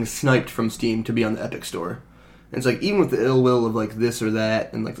things being sniped from Steam to be on the Epic Store. And it's like, even with the ill will of like this or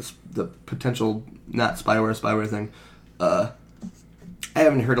that, and like the potential, not spyware thing, I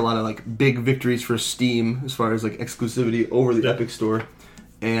haven't heard a lot of like big victories for Steam as far as like exclusivity over the Epic Store,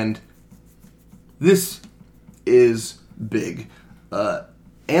 and this is big.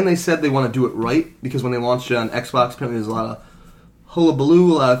 And they said they want to do it right because when they launched it on Xbox, apparently there's a lot of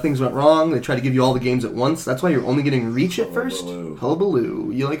hullabaloo, a lot of things went wrong. They tried to give you all the games at once. That's why you're only getting Reach at first.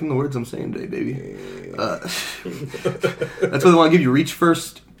 Hullabaloo. You liking the words I'm saying today, baby? That's why they want to give you Reach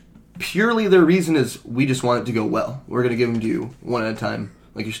first. Purely their reason is we just want it to go well. We're going to give them to you one at a time.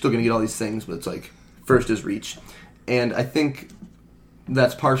 Like, you're still going to get all these things, but it's like, first is Reach. And I think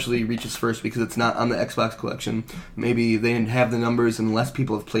that's partially Reach's first because it's not on the Xbox collection. Maybe they didn't have the numbers and less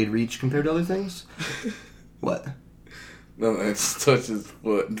people have played Reach compared to other things. What? No, man, just touched his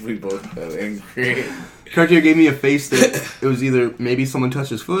foot. We both got angry. Cartier gave me a face that it was either maybe someone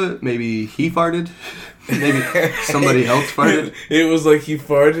touched his foot, maybe he farted, maybe somebody else farted. It was like he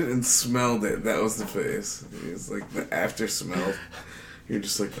farted and smelled it. That was the face. It was like the after smell. You're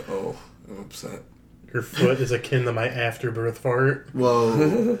just like, oh, I'm upset. Your foot is akin to my afterbirth fart.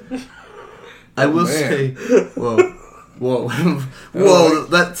 Whoa. I will say, whoa,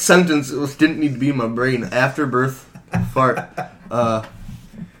 that sentence didn't need to be in my brain. Afterbirth fart.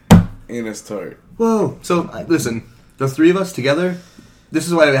 Anus tart. Whoa. So, listen, the three of us together, this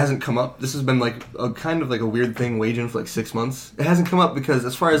is why it hasn't come up. This has been like a kind of like a weird thing waging for like 6 months. It hasn't come up because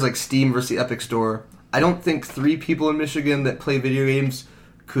as far as like Steam versus the Epic Store, I don't think 3 people in Michigan that play video games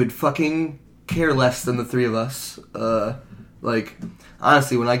could fucking care less than the 3 of us. Like,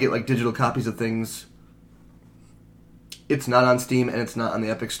 honestly, when I get like digital copies of things, it's not on Steam and it's not on the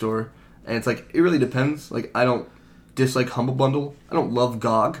Epic Store. And it's like, it really depends. Like, I don't dislike Humble Bundle. I don't love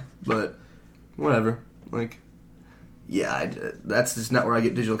GOG, but whatever. Like, yeah, that's just not where I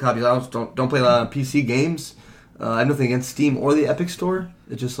get digital copies. I don't play a lot of PC games. I have nothing against Steam or the Epic Store.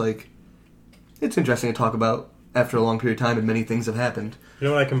 It's just like, it's interesting to talk about after a long period of time, and many things have happened. You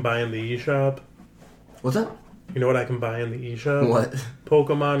know what I can buy in the eShop? What's that? You know what I can buy in the eShop? What?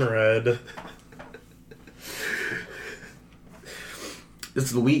 Pokemon Red. This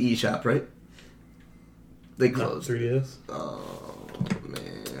is the Wii eShop, right? They closed. No, 3DS. Oh,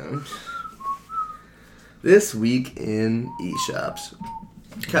 man. This week in eShops.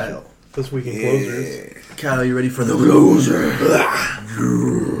 Kyle. This week in closers. Kyle, you ready for the closer?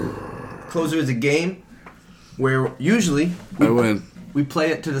 Closer is a game where usually I win. we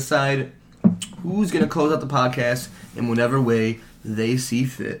play it to decide who's going to close out the podcast in whatever way they see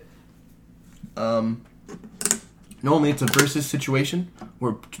fit. Normally it's a versus situation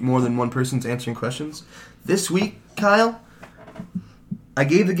where more than one person's answering questions. This week, Kyle, I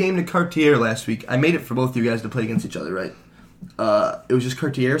gave the game to Cartier last week. I made it for both of you guys to play against each other, right? It was just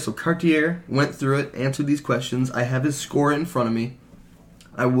Cartier. So Cartier went through it, answered these questions. I have his score in front of me.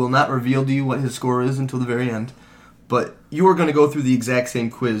 I will not reveal to you what his score is until the very end. But you are going to go through the exact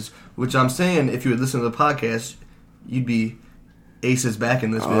same quiz, which I'm saying if you would listen to the podcast, you'd be aces back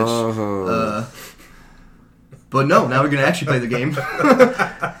in this bitch. Oh. But no, now we're going to actually play the game.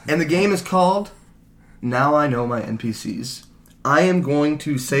 And the game is called Now I Know My NPCs. I am going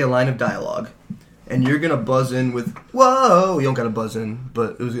to say a line of dialogue, and you're going to buzz in with, whoa! You don't got to buzz in,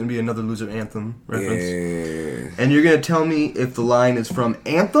 but it was going to be another Loser Anthem reference. Yeah. And you're going to tell me if the line is from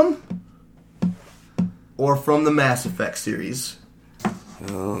Anthem or from the Mass Effect series.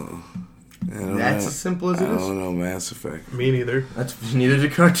 Oh. That's as simple as it I is. don't know Mass Effect. Me neither. That's neither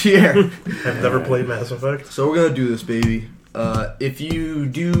did Cartier. I've never played Mass Effect. So we're going to do this, baby. If you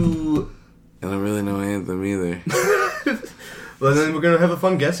do... I don't really know Anthem either. Well, then we're going to have a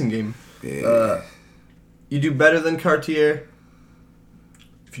fun guessing game. Yeah. You do better than Cartier.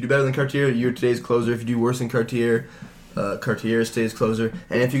 If you do better than Cartier, you're today's closer. If you do worse than Cartier, Cartier is today's closer.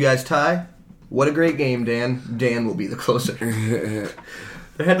 And if you guys tie, what a great game, Dan. Dan will be the closer.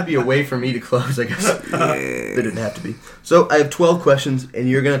 There had to be a way for me to close, I guess. Yeah. There didn't have to be. So I have 12 questions, and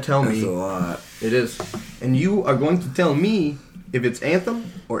you're going to tell That's me... a lot. It is. And you are going to tell me if it's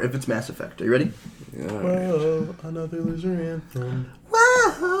Anthem or if it's Mass Effect. Are you ready? Yeah. Whoa, another Loser Anthem.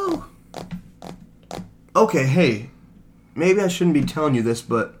 Whoa! Okay, hey. Maybe I shouldn't be telling you this,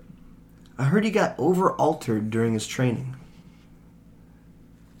 but I heard he got over-altered during his training.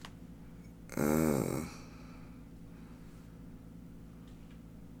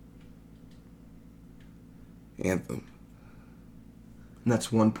 Anthem. And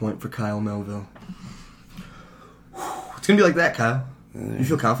that's 1 point for Kyle Melville. It's going to be like that, Kyle. You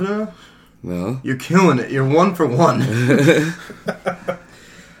feel confident enough? No. You're killing it. You're 1 for 1.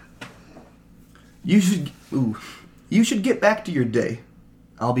 You should get back to your day.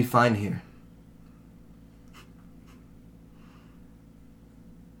 I'll be fine here.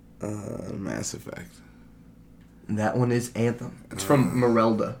 Mass Effect. And that one is Anthem. It's from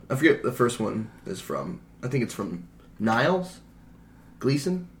Merelda. I forget the first one is from. I think it's from Niles?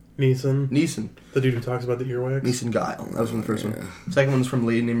 Gleason? Neeson. The The dude who talks about the earwax. Neeson Guile. That was from the first Yeah. one. Second one is from a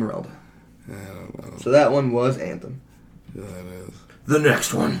lady named Merelda. I don't know. So that one was Anthem. Who that is. The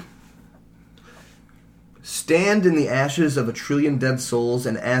next one. Stand in the ashes of 1,000,000,000 dead souls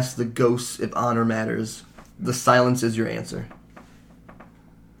and ask the ghosts if honor matters. The silence is your answer.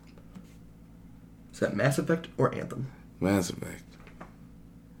 Is that Mass Effect or Anthem? Mass Effect.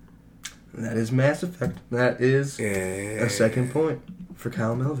 That is Mass Effect. That is Yeah. a second point for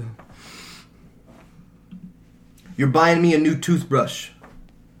Kyle Melville. You're buying me a new toothbrush.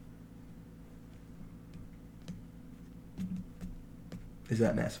 Is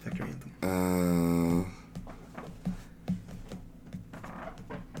that Mass Effect or Anthem?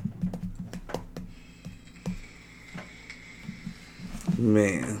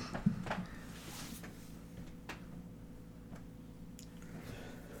 Man.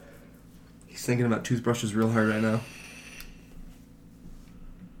 He's thinking about toothbrushes real hard right now.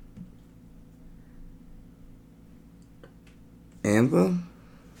 Anthem?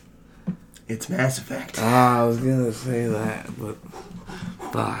 It's Mass Effect. I was gonna say that, but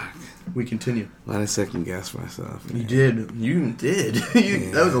fuck. We continue. Why did I second guess myself? You did. You did.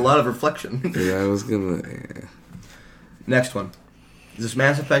 That was a lot of reflection. Yeah, I was gonna. Yeah. Next one. Is this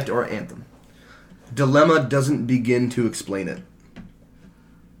Mass Effect or Anthem? Dilemma doesn't begin to explain it.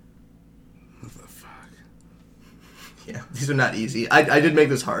 What the fuck? Yeah, these are not easy. I did make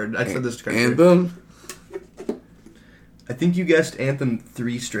this hard. I said this to Carter. Anthem? I think you guessed Anthem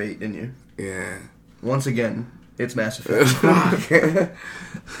 3 straight, didn't you? Yeah. Once again, it's Mass Effect. Fuck.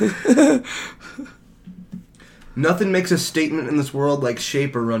 Nothing makes a statement in this world like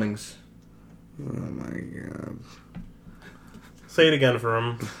shape or runnings. Oh my god. Say it again for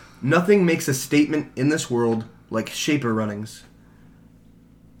him. Nothing makes a statement in this world like shape or runnings.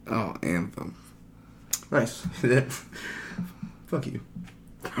 Oh, Anthem. Nice. Fuck you.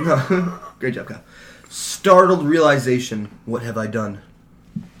 No. Great job, Kyle. Startled realization. What have I done?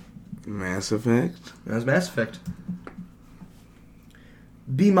 Mass Effect? That was Mass Effect.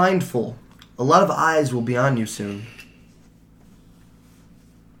 Be mindful. A lot of eyes will be on you soon.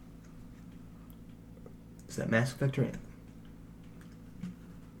 Is that Mass Effect or Anthem?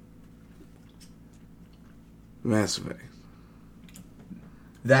 Mass Effect.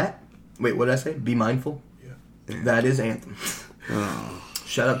 That? Wait, what did I say? Be mindful? Yeah. That is Anthem. Oh.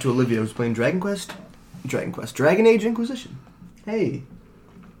 Shout out to Olivia who's playing Dragon Quest. Dragon Age Inquisition. Hey.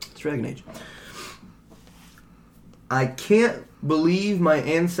 It's Dragon Age. I can't believe my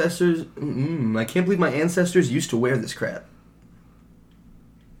ancestors... I can't believe my ancestors used to wear this crap.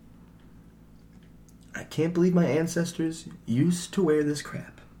 I can't believe my ancestors used to wear this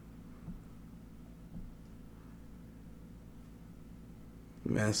crap.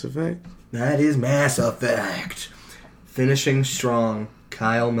 Mass Effect? That is Mass Effect. Finishing strong.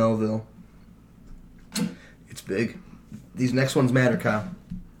 Kyle Melville. It's big. These next ones matter, Kyle.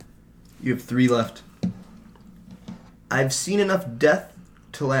 You have 3 left. I've seen enough death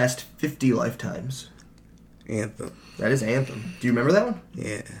to last 50 lifetimes. Anthem. That is Anthem. Do you remember that one?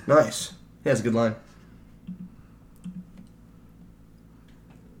 Yeah. Nice. Yeah, that's a good line.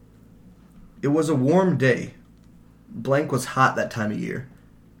 It was a warm day. Blank was hot that time of year.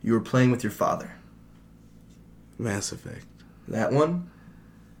 You were playing with your father. Mass Effect. That one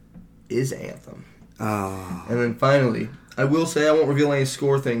is Anthem. Oh. And then finally, I will say, I won't reveal any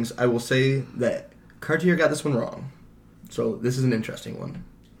score things. I will say that Cartier got this one wrong. So this is an interesting one.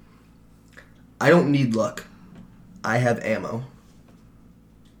 I don't need luck. I have ammo.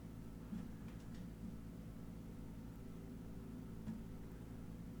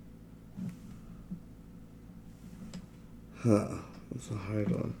 Huh. That's a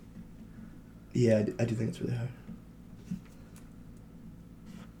hard one. Yeah, I do think it's really hard.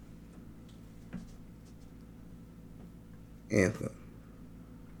 Anthem.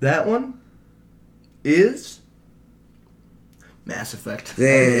 That one is Mass Effect. Damn.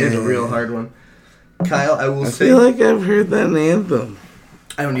 It is a real hard one. Kyle, I will I say... feel like I've heard that in Anthem.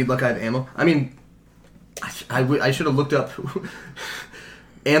 I don't need luck, I have ammo. I mean, I should have looked up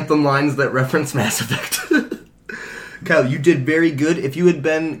Anthem lines that reference Mass Effect. Kyle, you did very good. If you had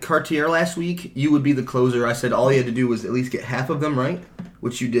been Cartier last week, you would be the closer. I said all you had to do was at least get half of them right,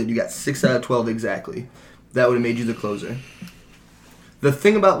 which you did. You got 6 out of 12 exactly. That would have made you the closer. The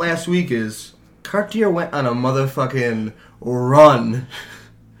thing about last week is Cartier went on a motherfucking run.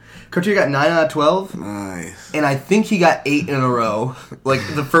 Cartier got 9 out of 12. Nice. And I think he got 8 in a row. Like,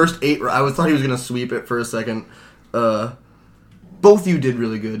 the first 8, I thought he was going to sweep it for a second. Both of you did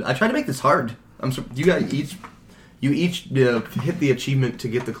really good. I tried to make this hard. You each hit the achievement to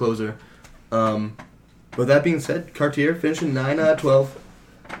get the closer. With that being said, Cartier finishing 9 out of 12.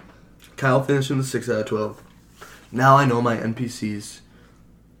 Kyle finishing the 6 out of 12. Now I know my NPCs.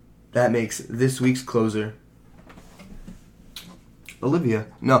 That makes this week's closer Olivia.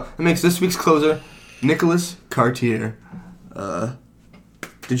 No, that makes this week's closer Nicholas Cartier.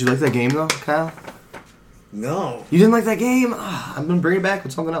 Did you like that game though, Kyle? No. You didn't like that game? I'm gonna bring it back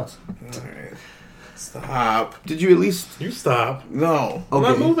with something else. Alright. Stop. Did you at least... You stop. No. I'm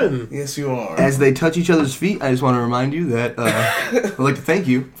not moving. Yes, you are. As they touch each other's feet, I just want to remind you that I'd like to thank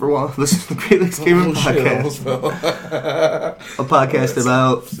you for listening to the Great Lakes Gaming Podcast. A podcast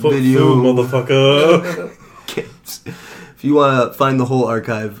about video Food, motherfucker. games. If you want to find the whole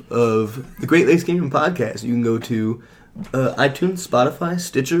archive of the Great Lakes Gaming Podcast, you can go to iTunes, Spotify,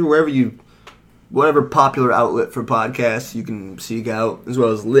 Stitcher, whatever popular outlet for podcasts you can seek out, as well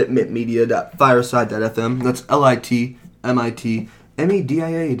as litmitmedia.fireside.fm. That's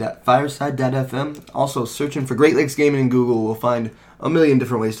litmitmedia.fireside.fm. Also, searching for Great Lakes Gaming in Google will find a million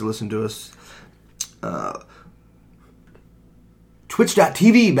different ways to listen to us.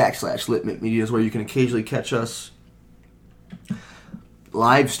 Twitch.tv/litmitmedia is where you can occasionally catch us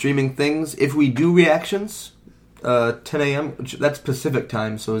live streaming things. If we do reactions... 10 a.m. That's Pacific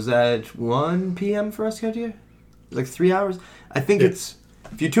time, so is that 1 p.m. for us here? Like 3 hours? I think it's...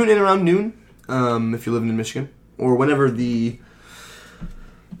 If you tune in around noon, if you're living in Michigan, or whenever the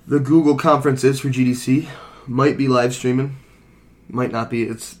Google conference is for GDC, might be live streaming, might not be.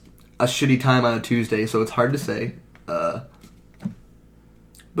 It's a shitty time on a Tuesday, so it's hard to say. But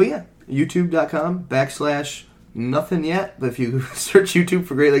yeah, youtube.com/ nothing yet, but if you search YouTube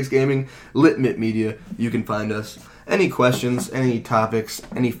for Great Lakes Gaming, Litmit Media, you can find us. Any questions, any topics,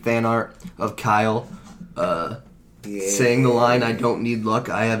 any fan art of Kyle saying the line, I don't need luck,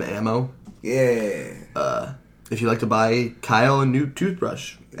 I have ammo. Yeah. If you'd like to buy Kyle a new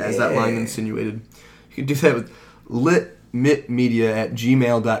toothbrush, as that line insinuated, you can do that with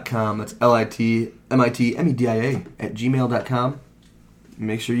litmitmedia@gmail.com. That's litmitmedia@gmail.com.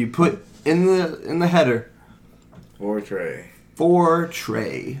 Make sure you put in the header For Trey. For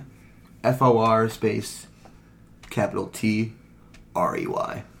Trey. FOR space capital TREY.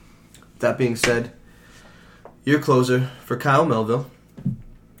 That being said, your closer for Kyle Melville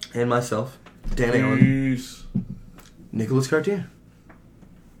and myself, Dan Allen, Peace. Nicholas Cartier.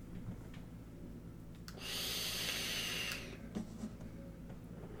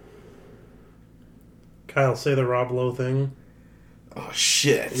 Kyle, say the Rob Lowe thing. Oh,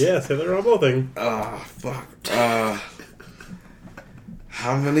 shit. Yeah, say the Rob Lowe thing. Oh, fuck.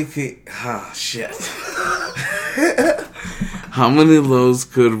 How many shit. How many lows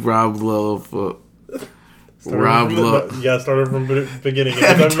could Rob Lowe put? Rob Lowe. Yeah, started from the beginning.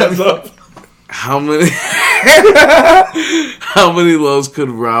 Every time mess up. How many How many lows could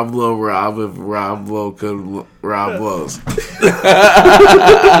Rob Lowe rob if Rob Lowe could rob lows?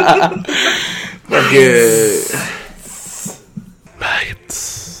 Okay.